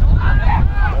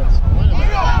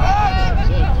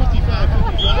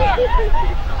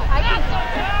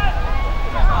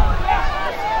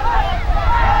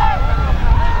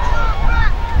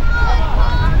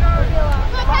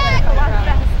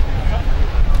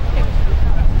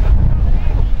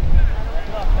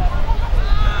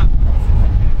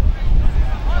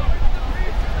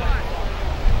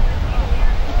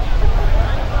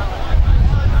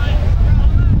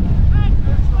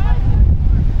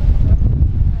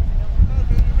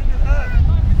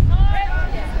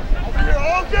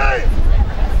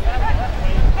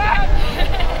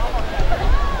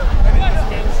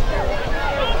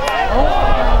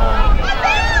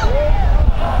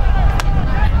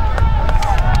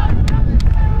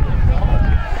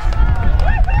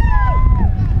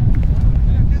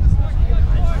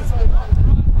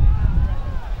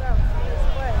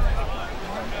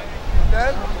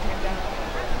 That's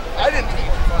I didn't teach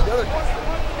you the other guy.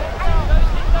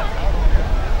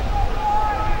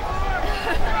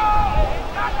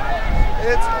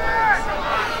 It's nice.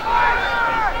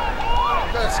 I'm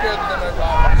kind of scared that they might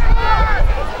rob us.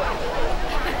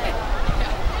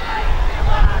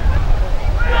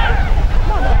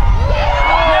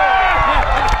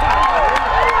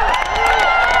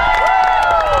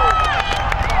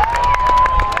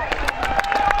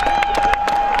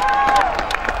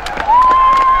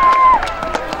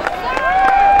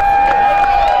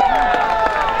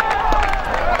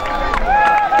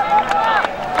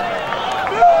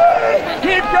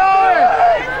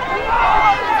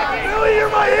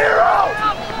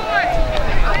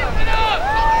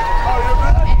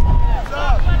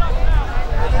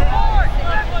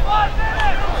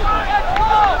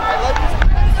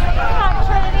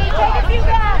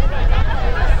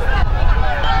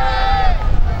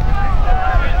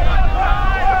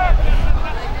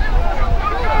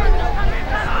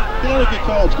 Connecticut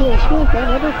College goal scored by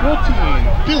number 14,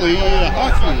 Billy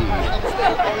Hockey.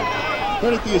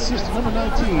 Credit the assist to number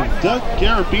 19, Doug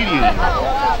Garabedian.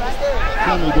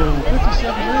 Family going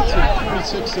 57 minutes and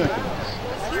 26 seconds.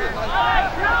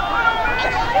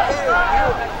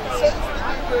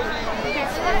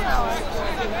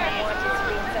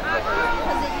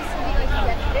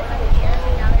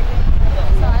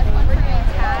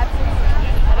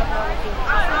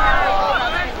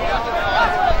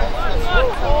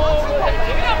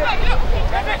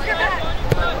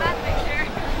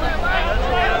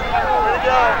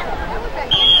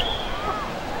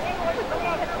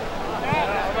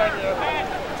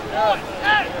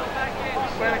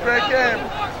 Playing a great game.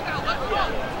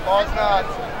 Ball's not.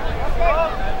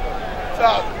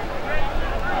 Tough.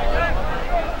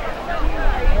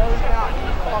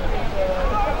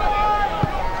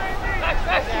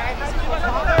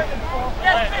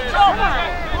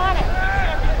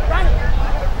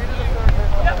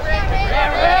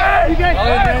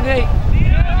 Randy!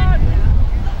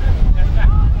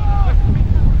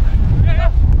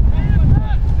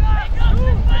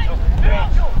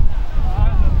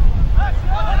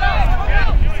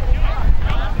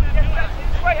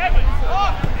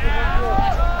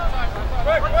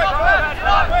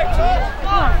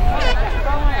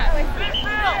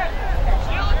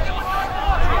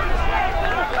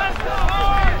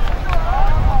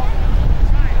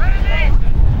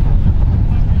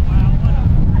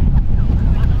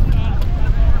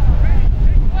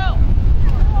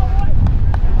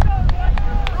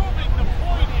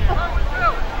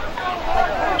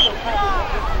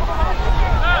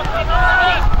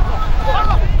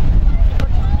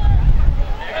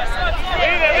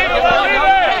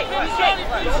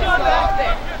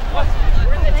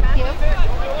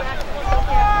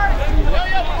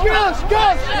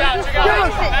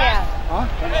 Huh?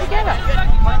 Together.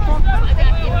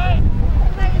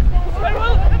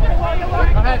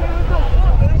 Go ahead.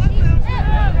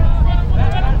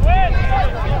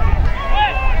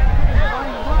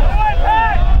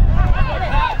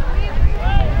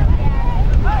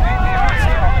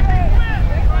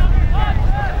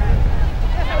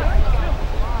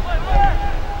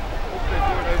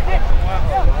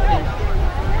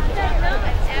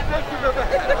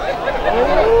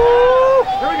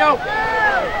 Here we go.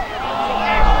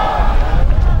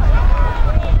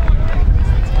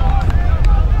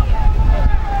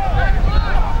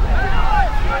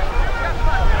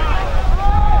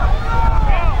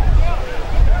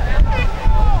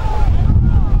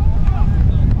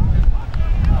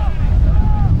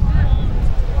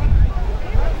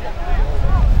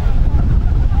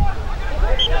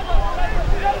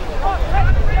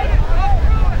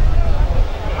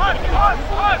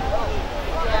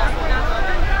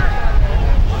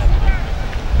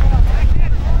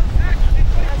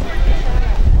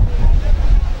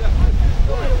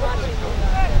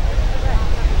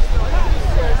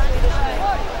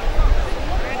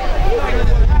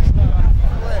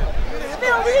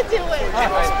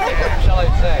 What shall I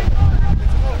say?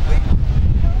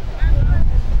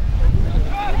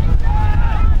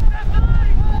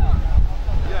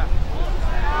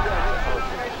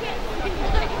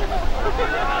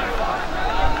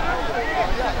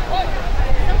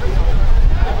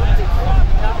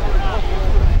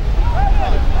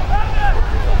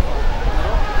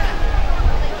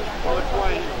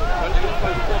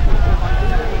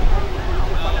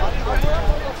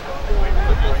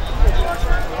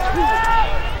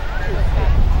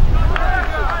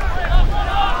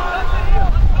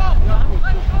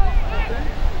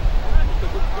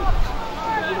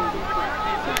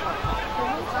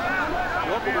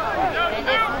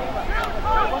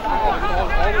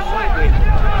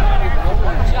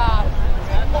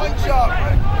 One job,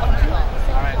 right?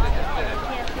 All right, they just did it.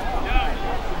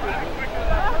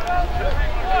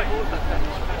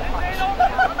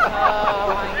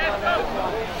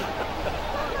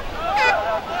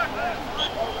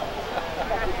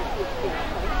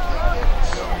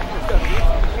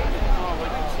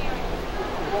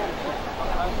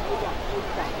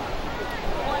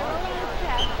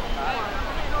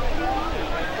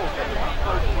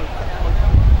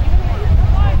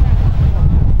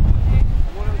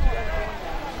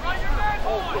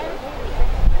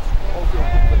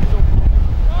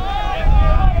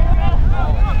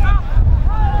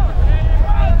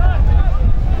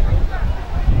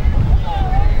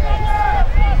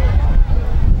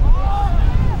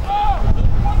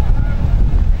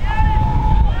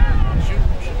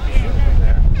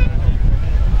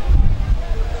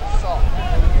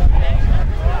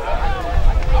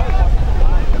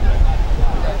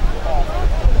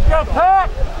 Go, Pat!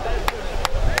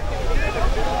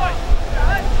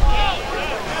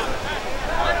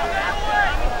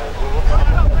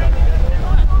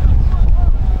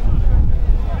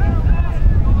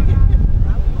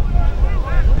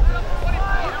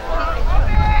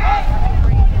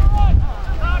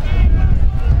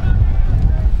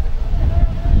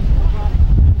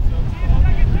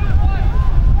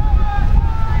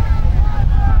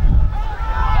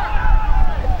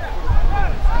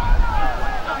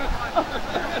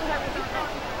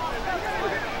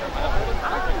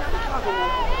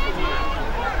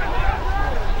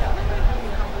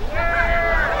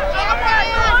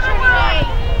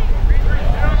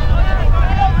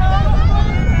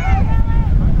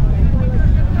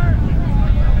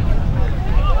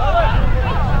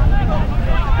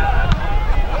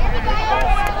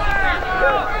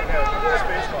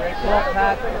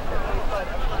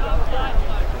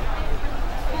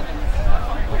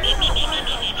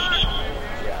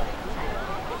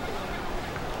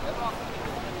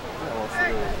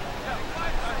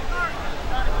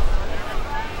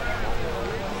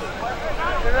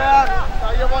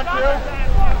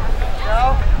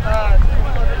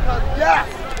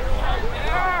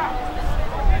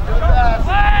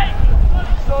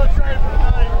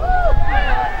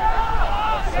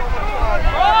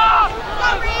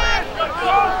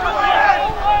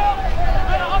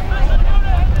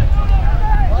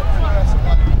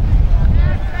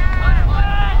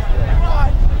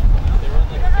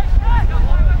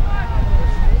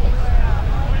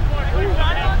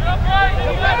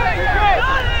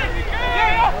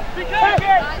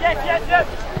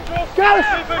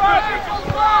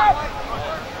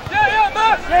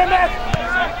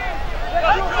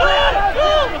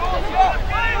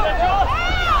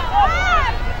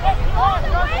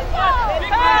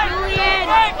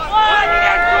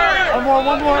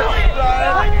 one more.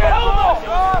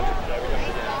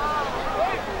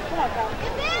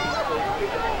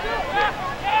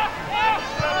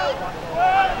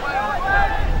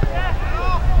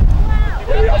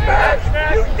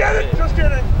 You get it! Just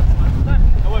get it!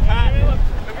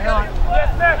 Hang on.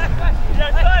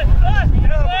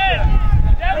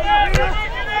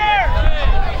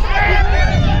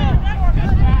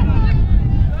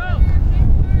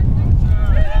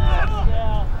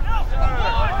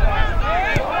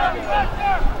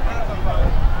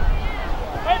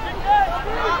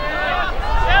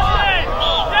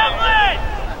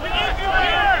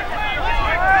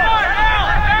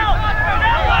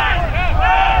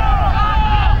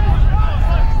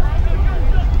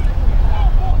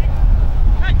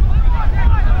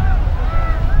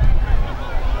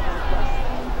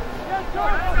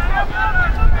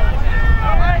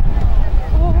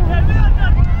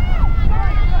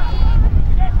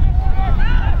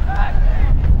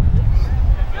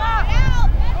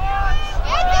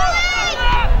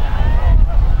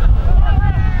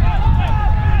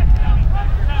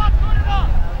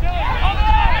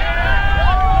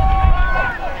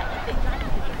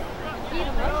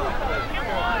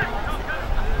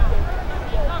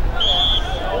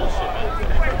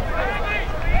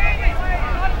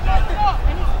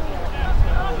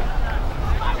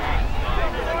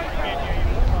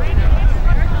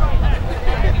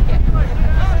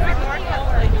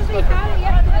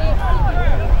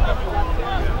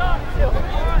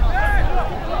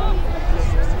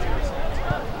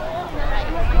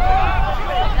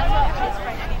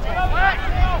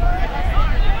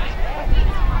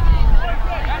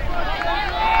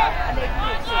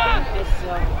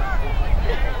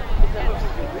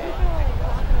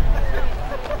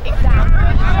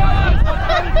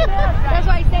 That's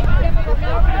why I said you never go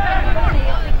now.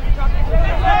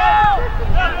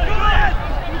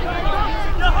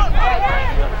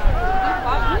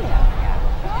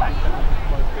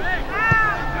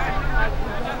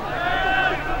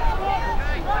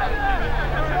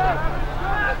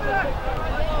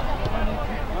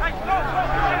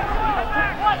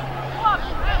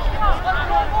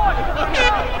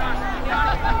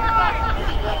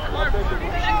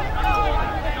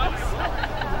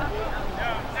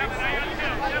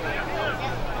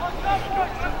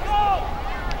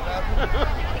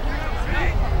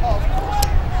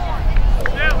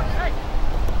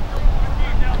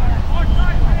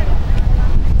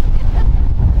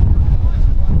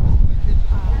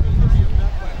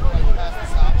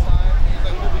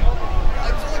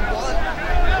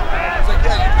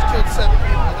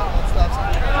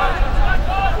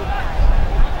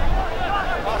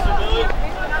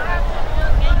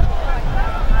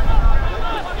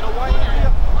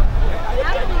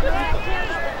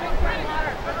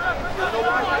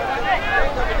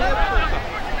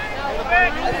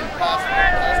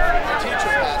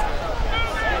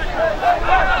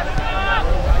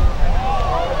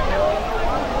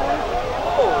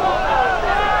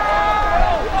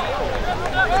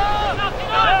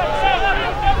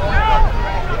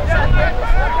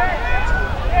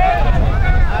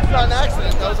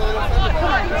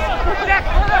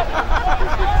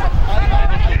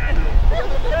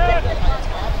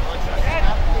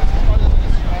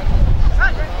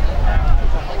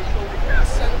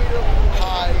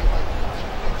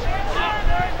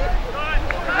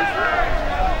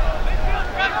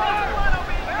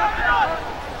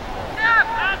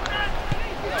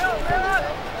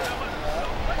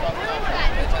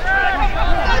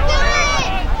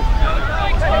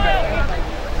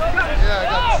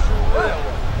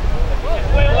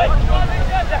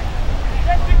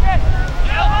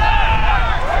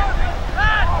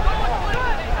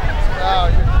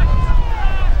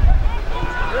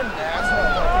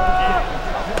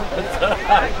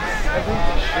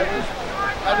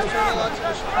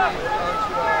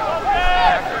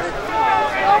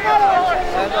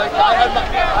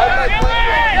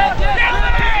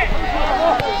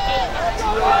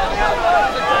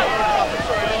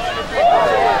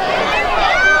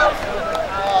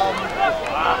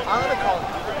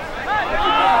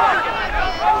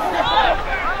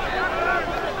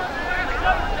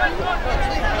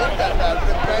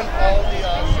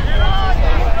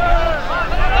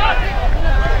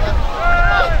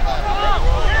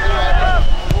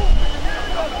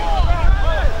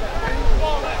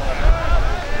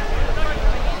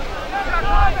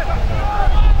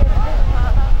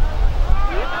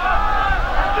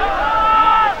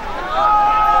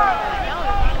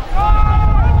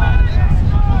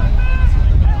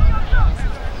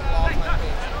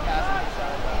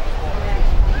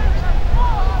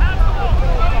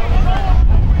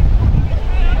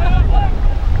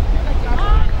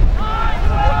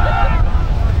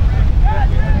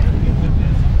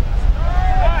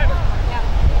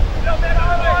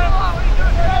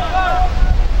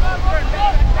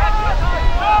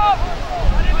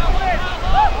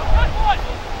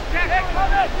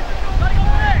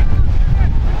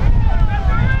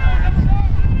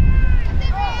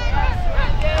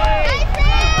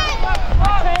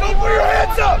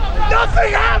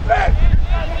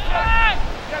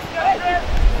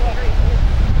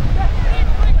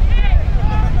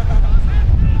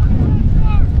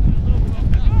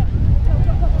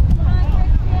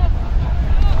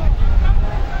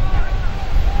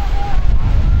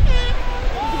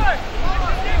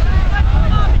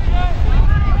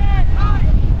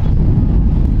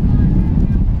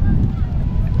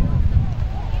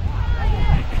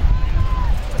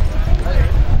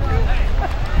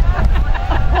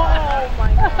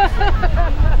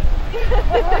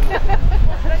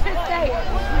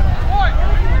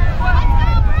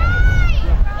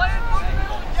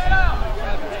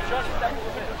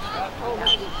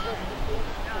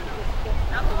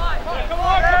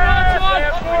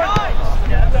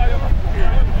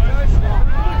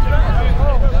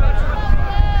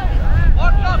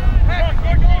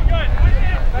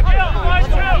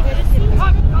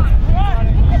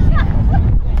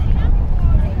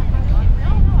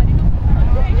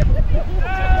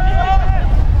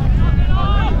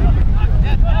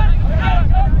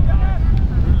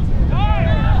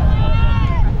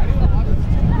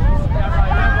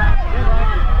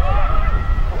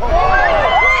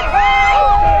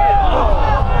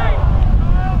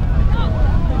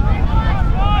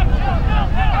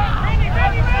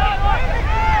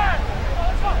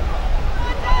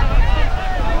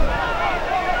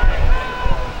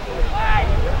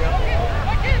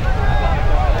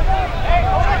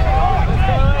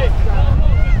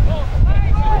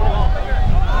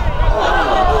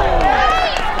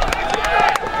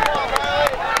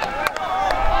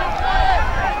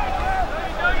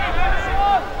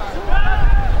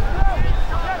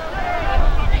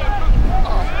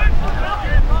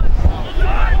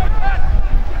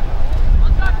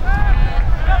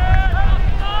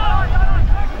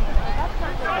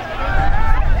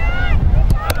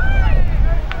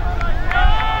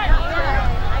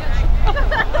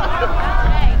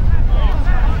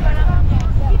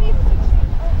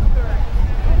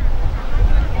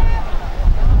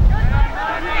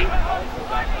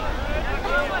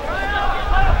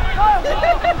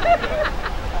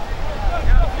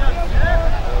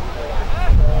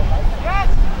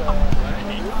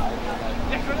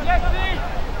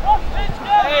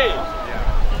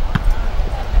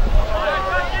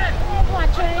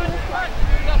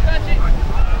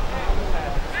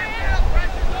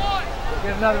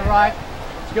 another ride.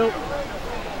 Let's go. Go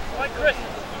to Chris.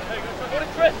 Go to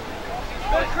Chris.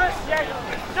 Go to Chris.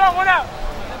 John, one out.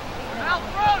 Out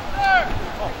front, sir.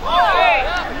 Oh, hey.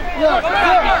 Look,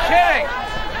 You're kidding.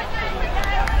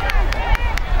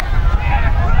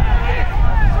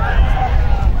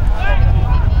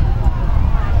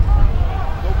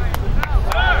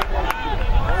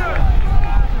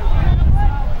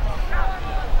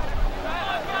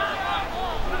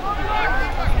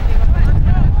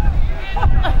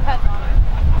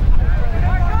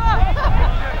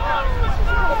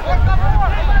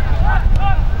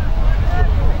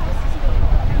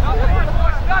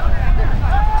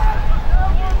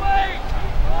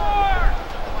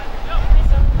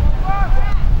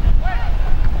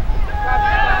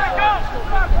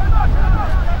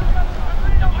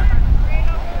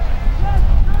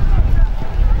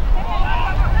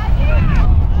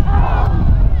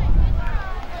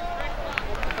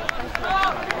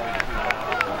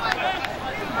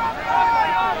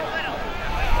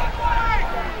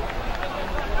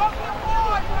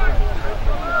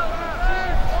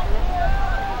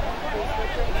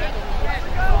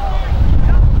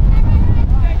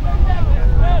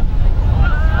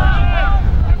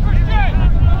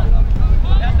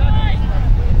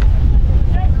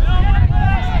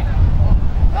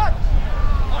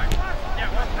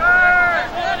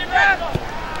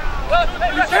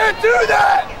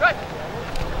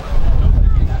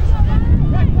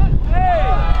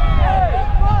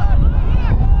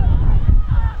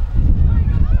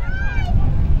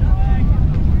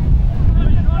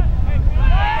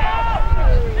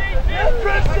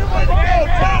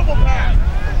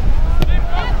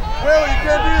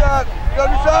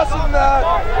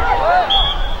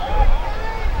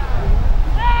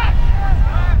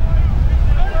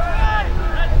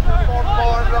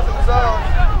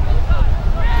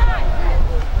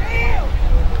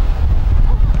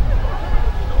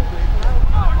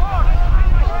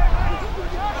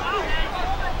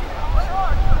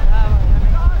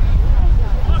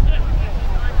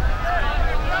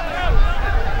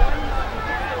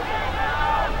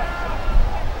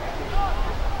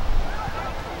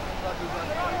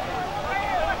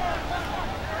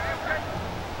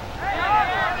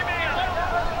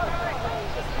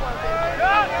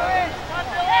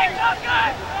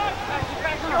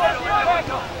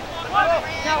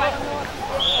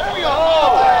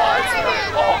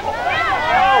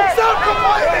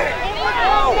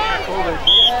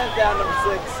 Down number 6.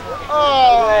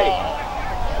 Oh!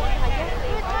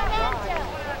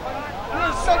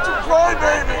 You're such a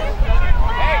crybaby!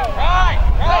 Hey, right!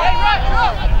 Hey, right!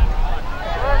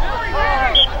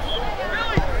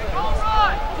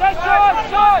 Yes, Sean!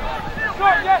 Sean!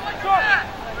 Sean, yes, Sean!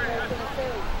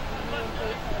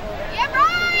 Yeah,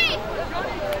 right!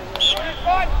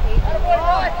 Right!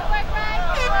 Right!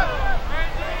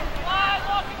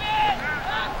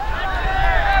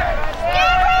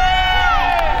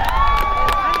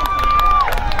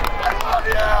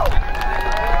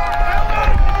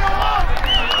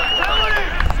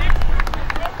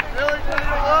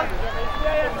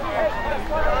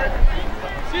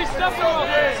 See, step roll!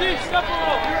 See, step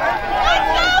roll!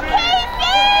 Let's go, Casey!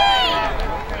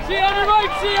 See, on the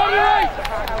right! See, on the right!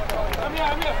 I'm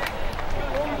here.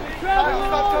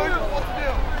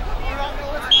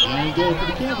 And go for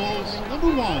the Camels,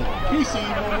 number 1, Casey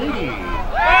Mulready.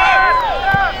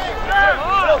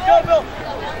 Go, Bill!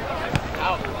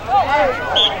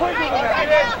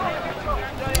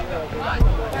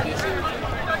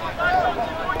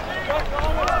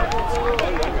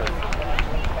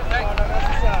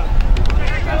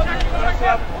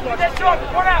 Get short!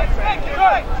 One out! Hey,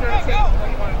 good! Go!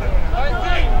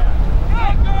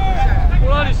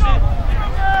 Hold on, you see?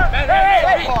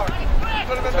 Hey!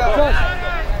 Put him in back.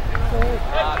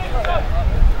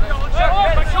 Hey,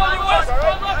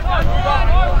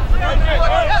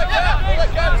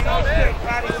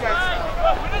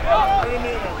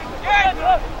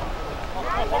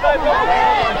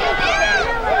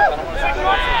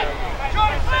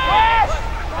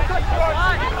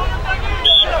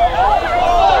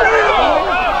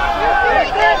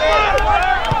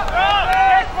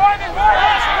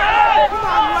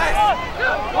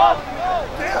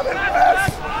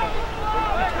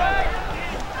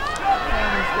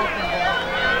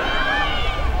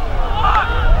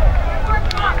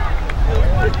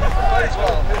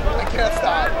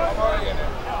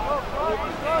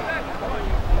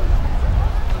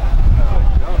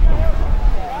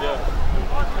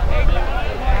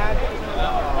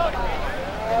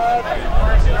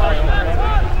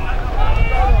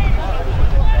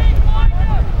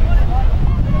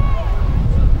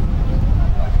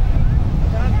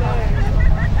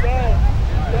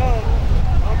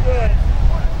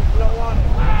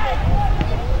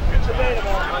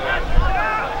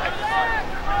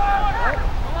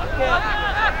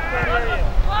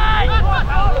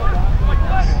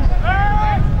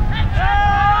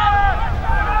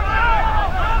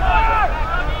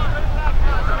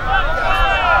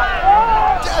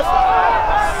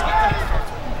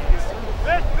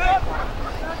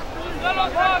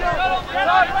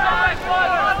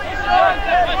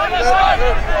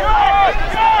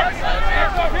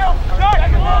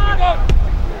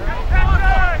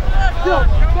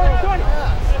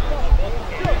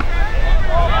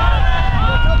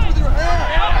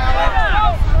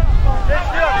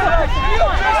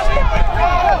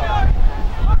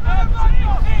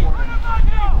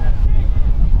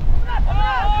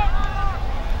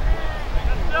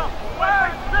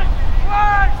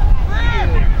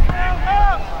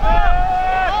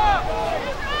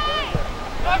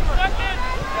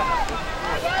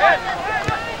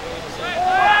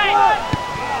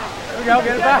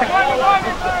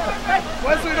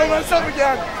 messed up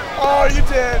again. Oh, you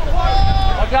did.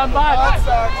 Well done, bud. That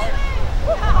sucks.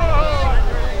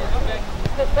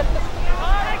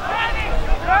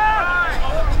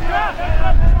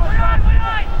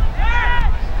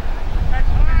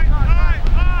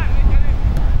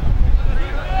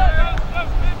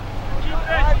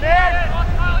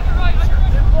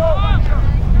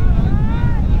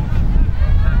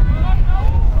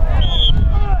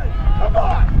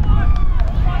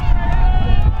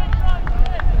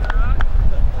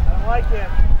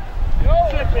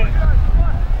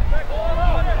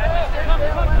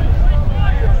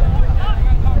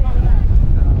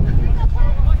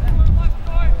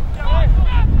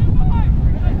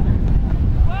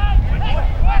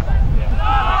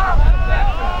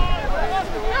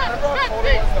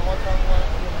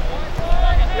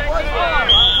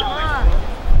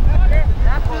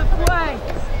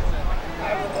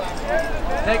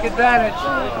 Take advantage.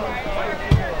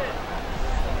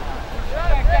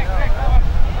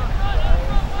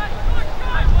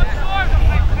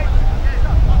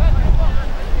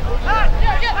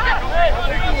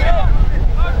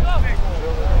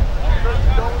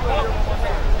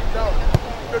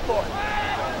 Good boy.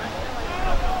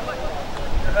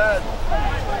 Your head.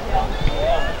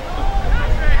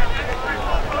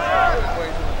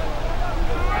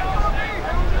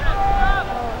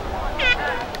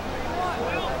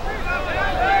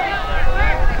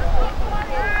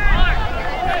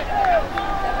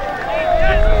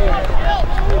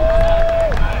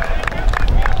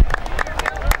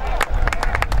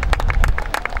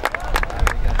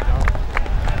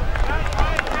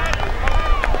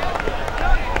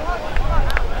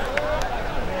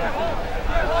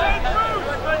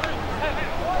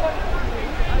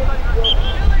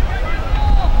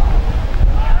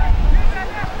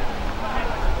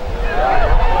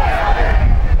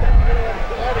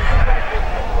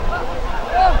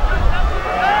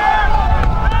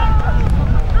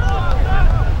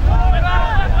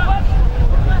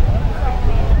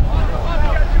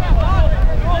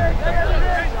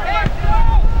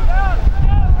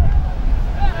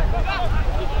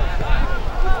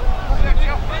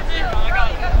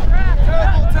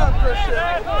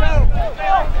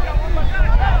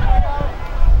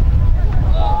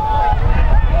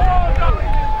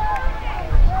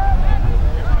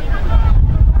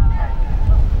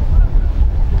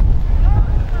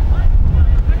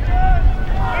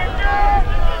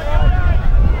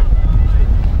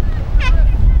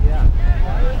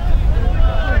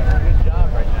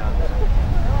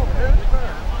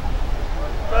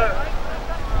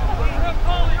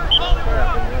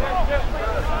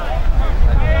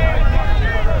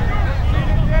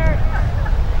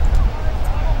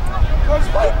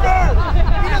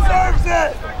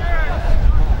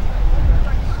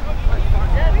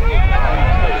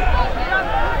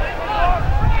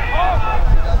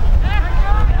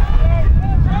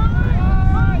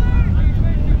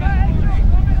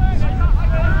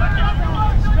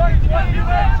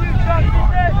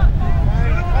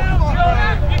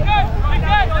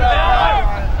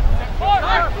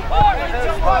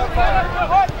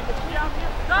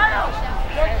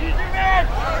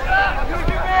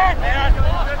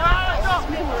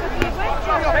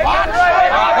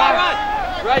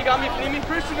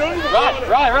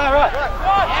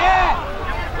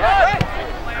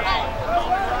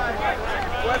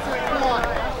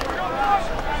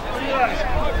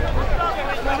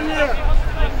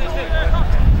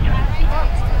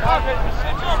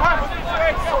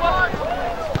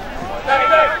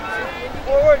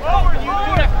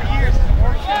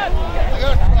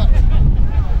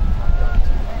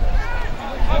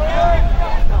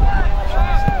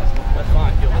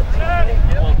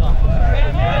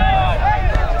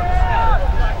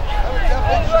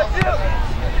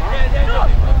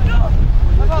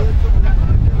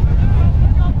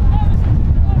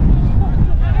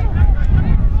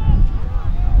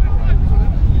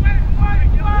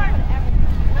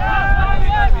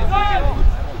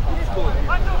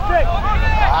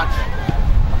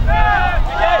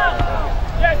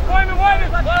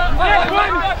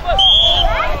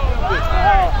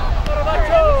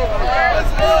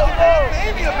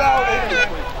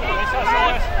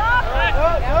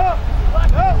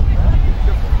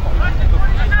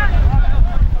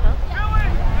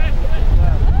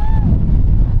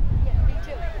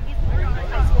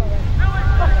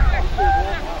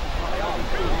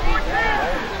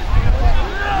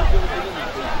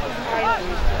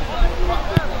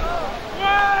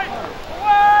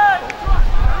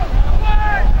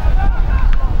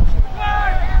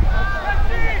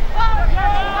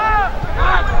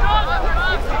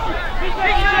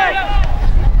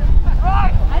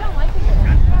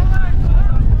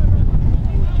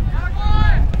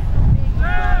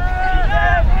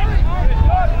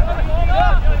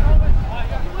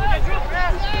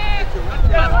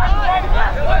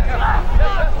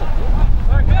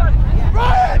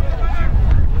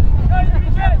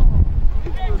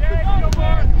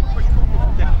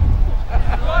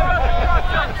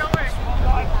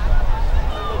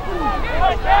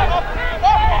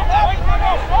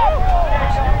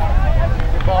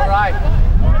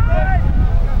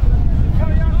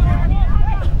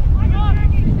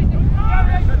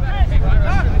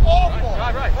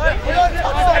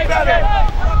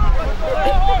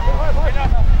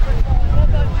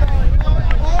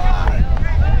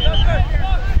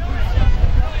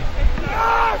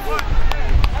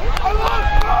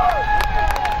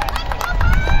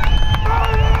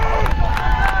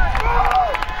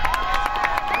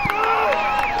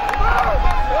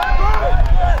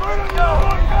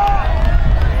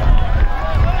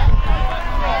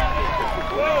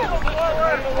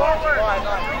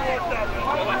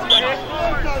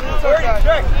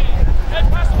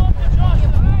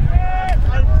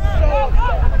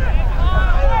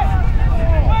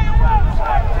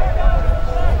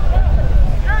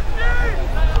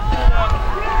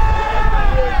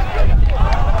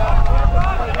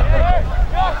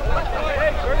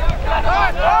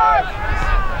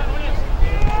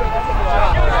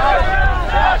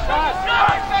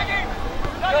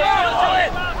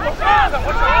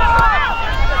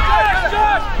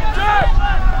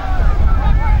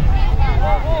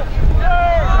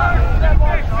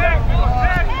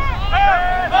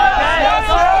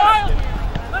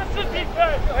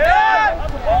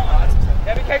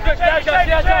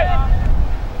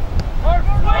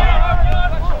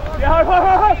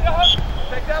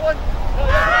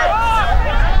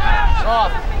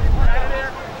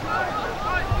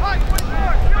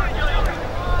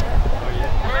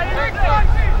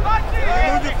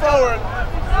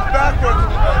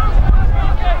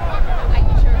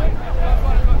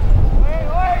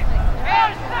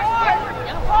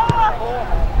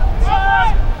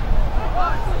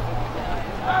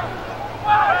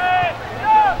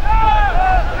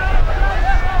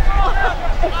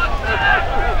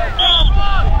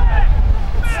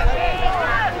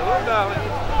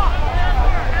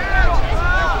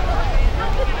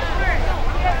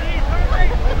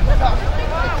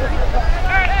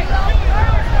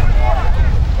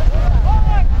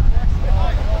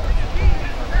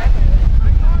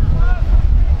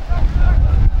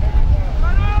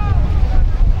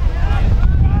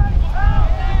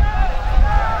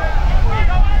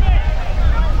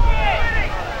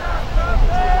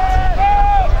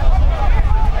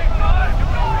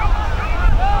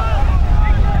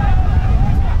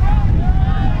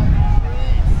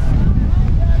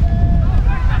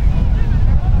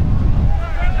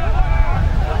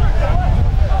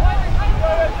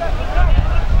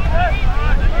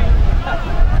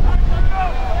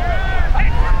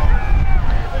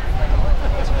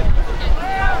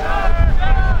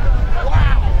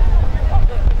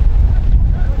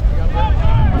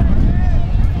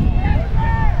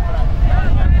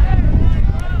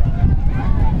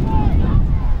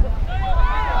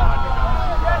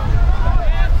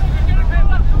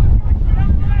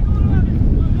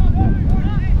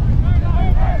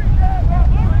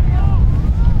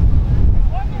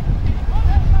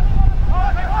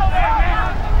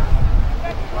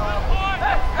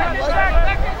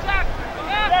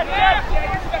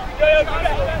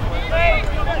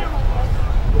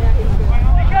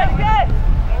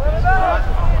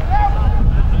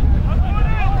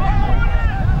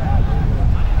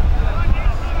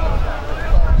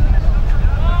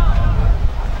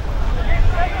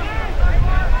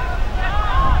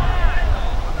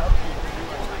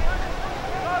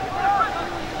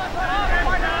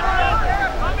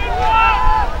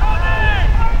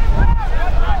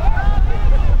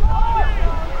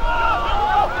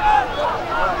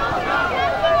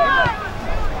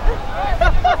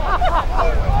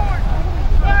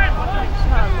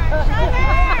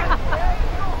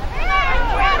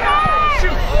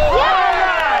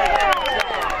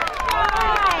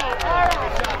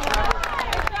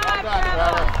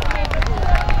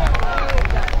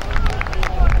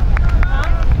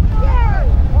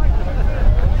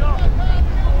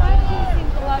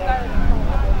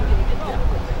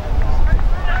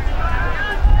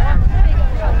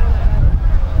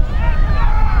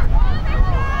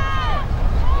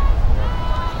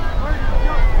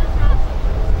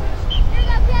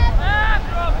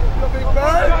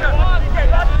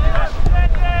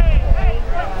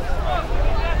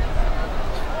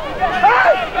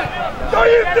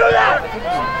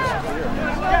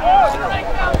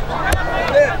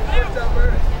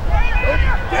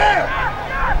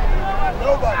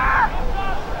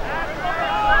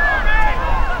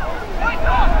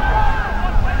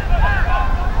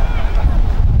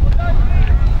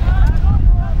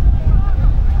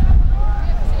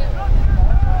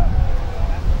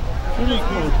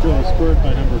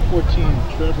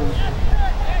 Trevor.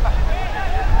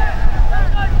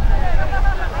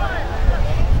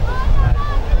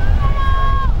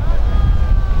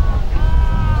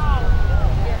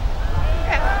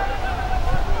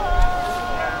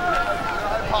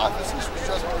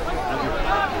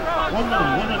 One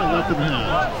minute left in the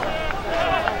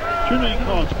half. Trinity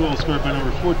College goal scored by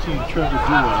number 14, Trevor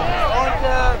Dewey.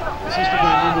 Assisted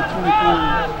by number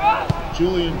 24,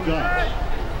 Julian Gotch.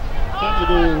 Time to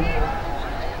go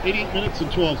 88 minutes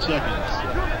and 12 seconds.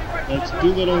 That's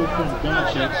Doolittle from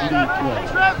Gotch at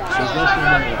 88-12. There's less than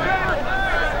 1 minute.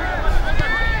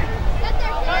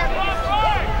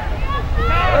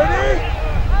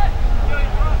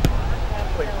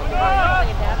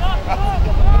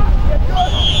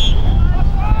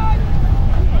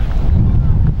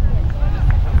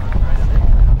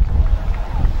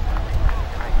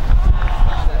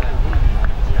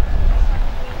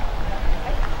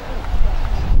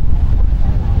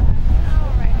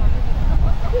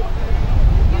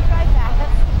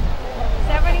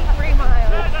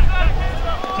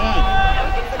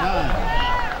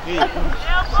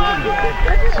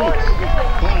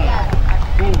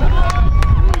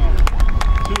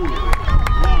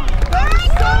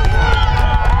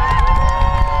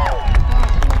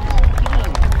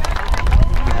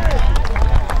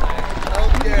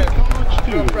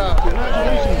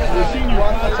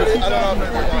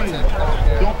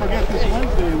 Don't forget this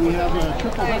Wednesday we have a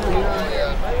triple header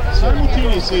here.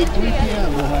 Simultaneously at 3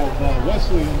 p.m. we'll have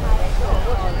Wesleyan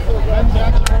men's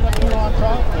action right up here on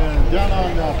top, and down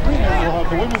on Freeman we'll have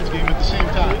the women's game at the same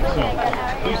time. So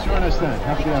please join us then.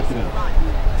 Have a good afternoon.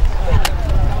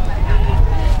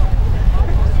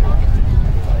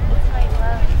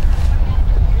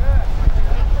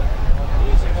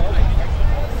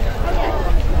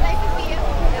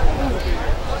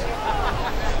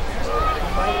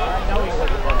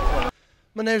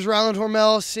 My name is Ryland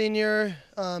Hormel, senior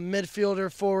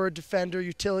midfielder, forward, defender,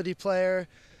 utility player.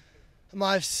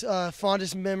 My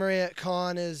fondest memory at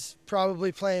Con is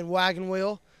probably playing Wagon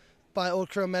Wheel by Old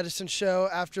Crow Medicine Show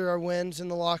after our wins in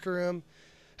the locker room,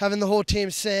 having the whole team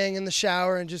sing in the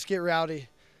shower and just get rowdy.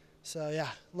 So yeah,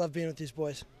 love being with these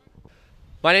boys.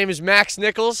 My name is Max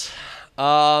Nichols,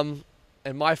 and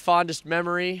my fondest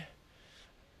memory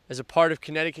as a part of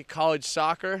Connecticut College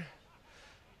soccer,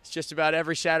 it's just about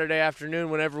every Saturday afternoon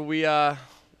whenever we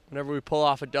pull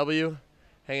off a W,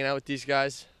 hanging out with these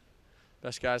guys,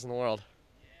 best guys in the world.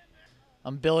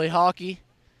 I'm Billy Hawkey,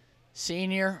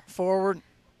 senior forward.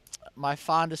 My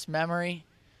fondest memory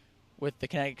with the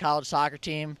Connecticut College soccer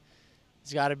team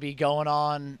has got to be going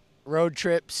on road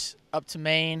trips up to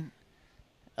Maine,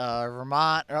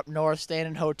 Vermont, or up north, staying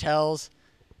in hotels,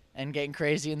 and getting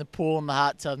crazy in the pool and the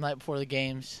hot tub the night before the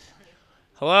games.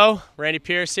 Hello, Randy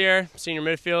Pierce here, senior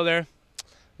midfielder.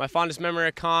 My fondest memory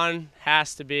at Con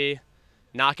has to be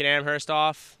knocking Amherst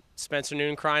off, Spencer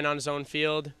Noon crying on his own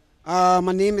field. My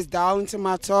name is Darlington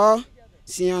Matar,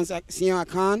 senior at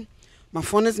Con. My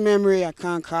fondest memory at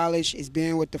Con College is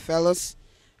being with the fellas.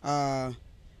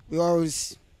 We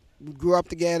grew up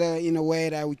together in a way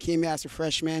that we came here as a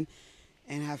freshman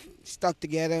and have stuck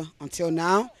together until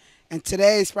now. And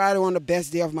today is probably one of the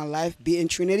best days of my life, beating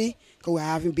Trinity, because we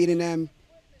haven't beaten them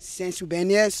since we've been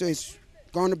here, so it's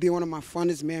going to be one of my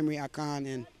fondest memories at Con,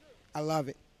 and I love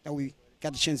it that we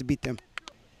got the chance to beat them.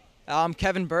 I'm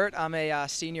Kevin Burt. I'm a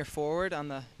senior forward on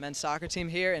the men's soccer team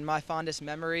here, and my fondest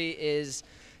memory is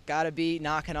got to be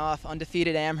knocking off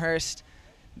undefeated Amherst,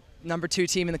 #2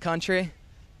 team in the country,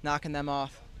 knocking them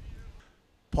off.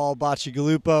 Paul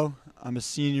Bacigalupo. I'm a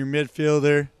senior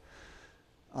midfielder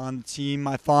on the team.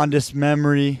 My fondest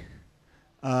memory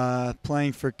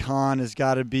playing for Con has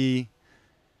got to be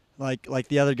like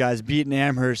the other guys, beating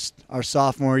Amherst our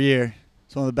sophomore year.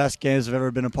 It's one of the best games I've ever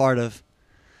been a part of.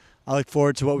 I look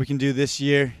forward to what we can do this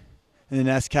year in the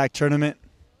NESCAC tournament.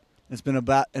 It's been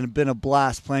a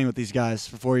blast playing with these guys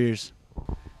for 4 years.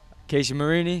 Casey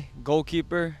Marini,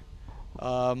 goalkeeper.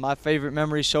 My favorite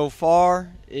memory so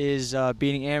far is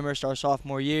beating Amherst our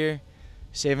sophomore year,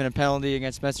 saving a penalty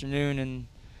against Spencer Noon in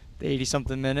the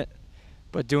 80-something minute.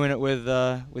 But doing it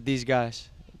with these guys,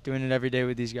 doing it every day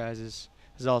with these guys is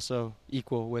also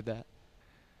equal with that.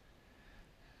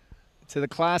 To the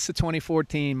class of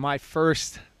 2014, my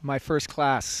first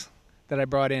class that I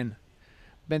brought in.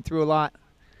 Been through a lot.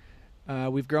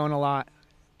 We've grown a lot.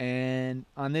 And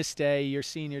on this day, your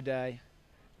senior day,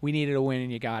 we needed a win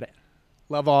and you got it.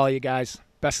 Love all you guys.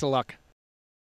 Best of luck.